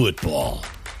fantasy football.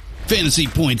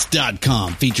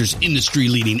 FantasyPoints.com features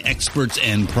industry-leading experts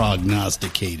and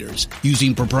prognosticators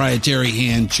using proprietary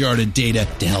hand-charted data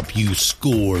to help you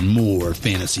score more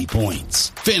fantasy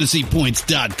points.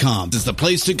 FantasyPoints.com is the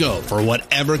place to go for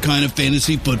whatever kind of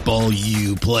fantasy football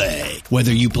you play.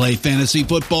 Whether you play fantasy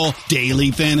football,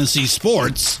 daily fantasy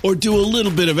sports, or do a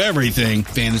little bit of everything,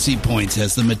 Fantasy Points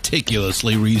has the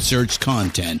meticulously researched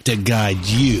content to guide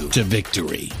you to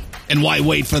victory. And why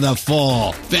wait for the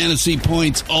fall? Fantasy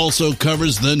Points also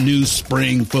covers the new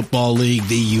spring football league,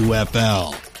 the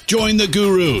UFL. Join the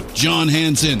guru, John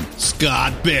Hansen,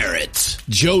 Scott Barrett,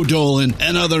 Joe Dolan,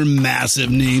 and other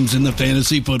massive names in the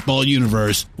fantasy football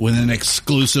universe with an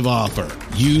exclusive offer.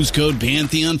 Use code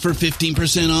Pantheon for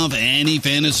 15% off any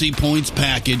Fantasy Points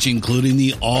package, including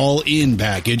the all-in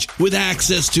package, with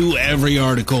access to every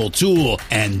article, tool,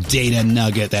 and data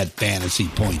nugget that Fantasy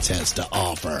Points has to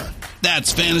offer.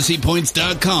 That's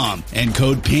FantasyPoints.com and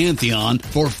code Pantheon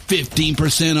for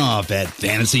 15% off at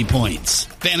Fantasy Points.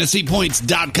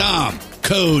 FantasyPoints.com,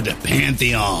 code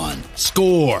Pantheon.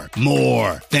 Score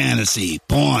more fantasy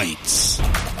points.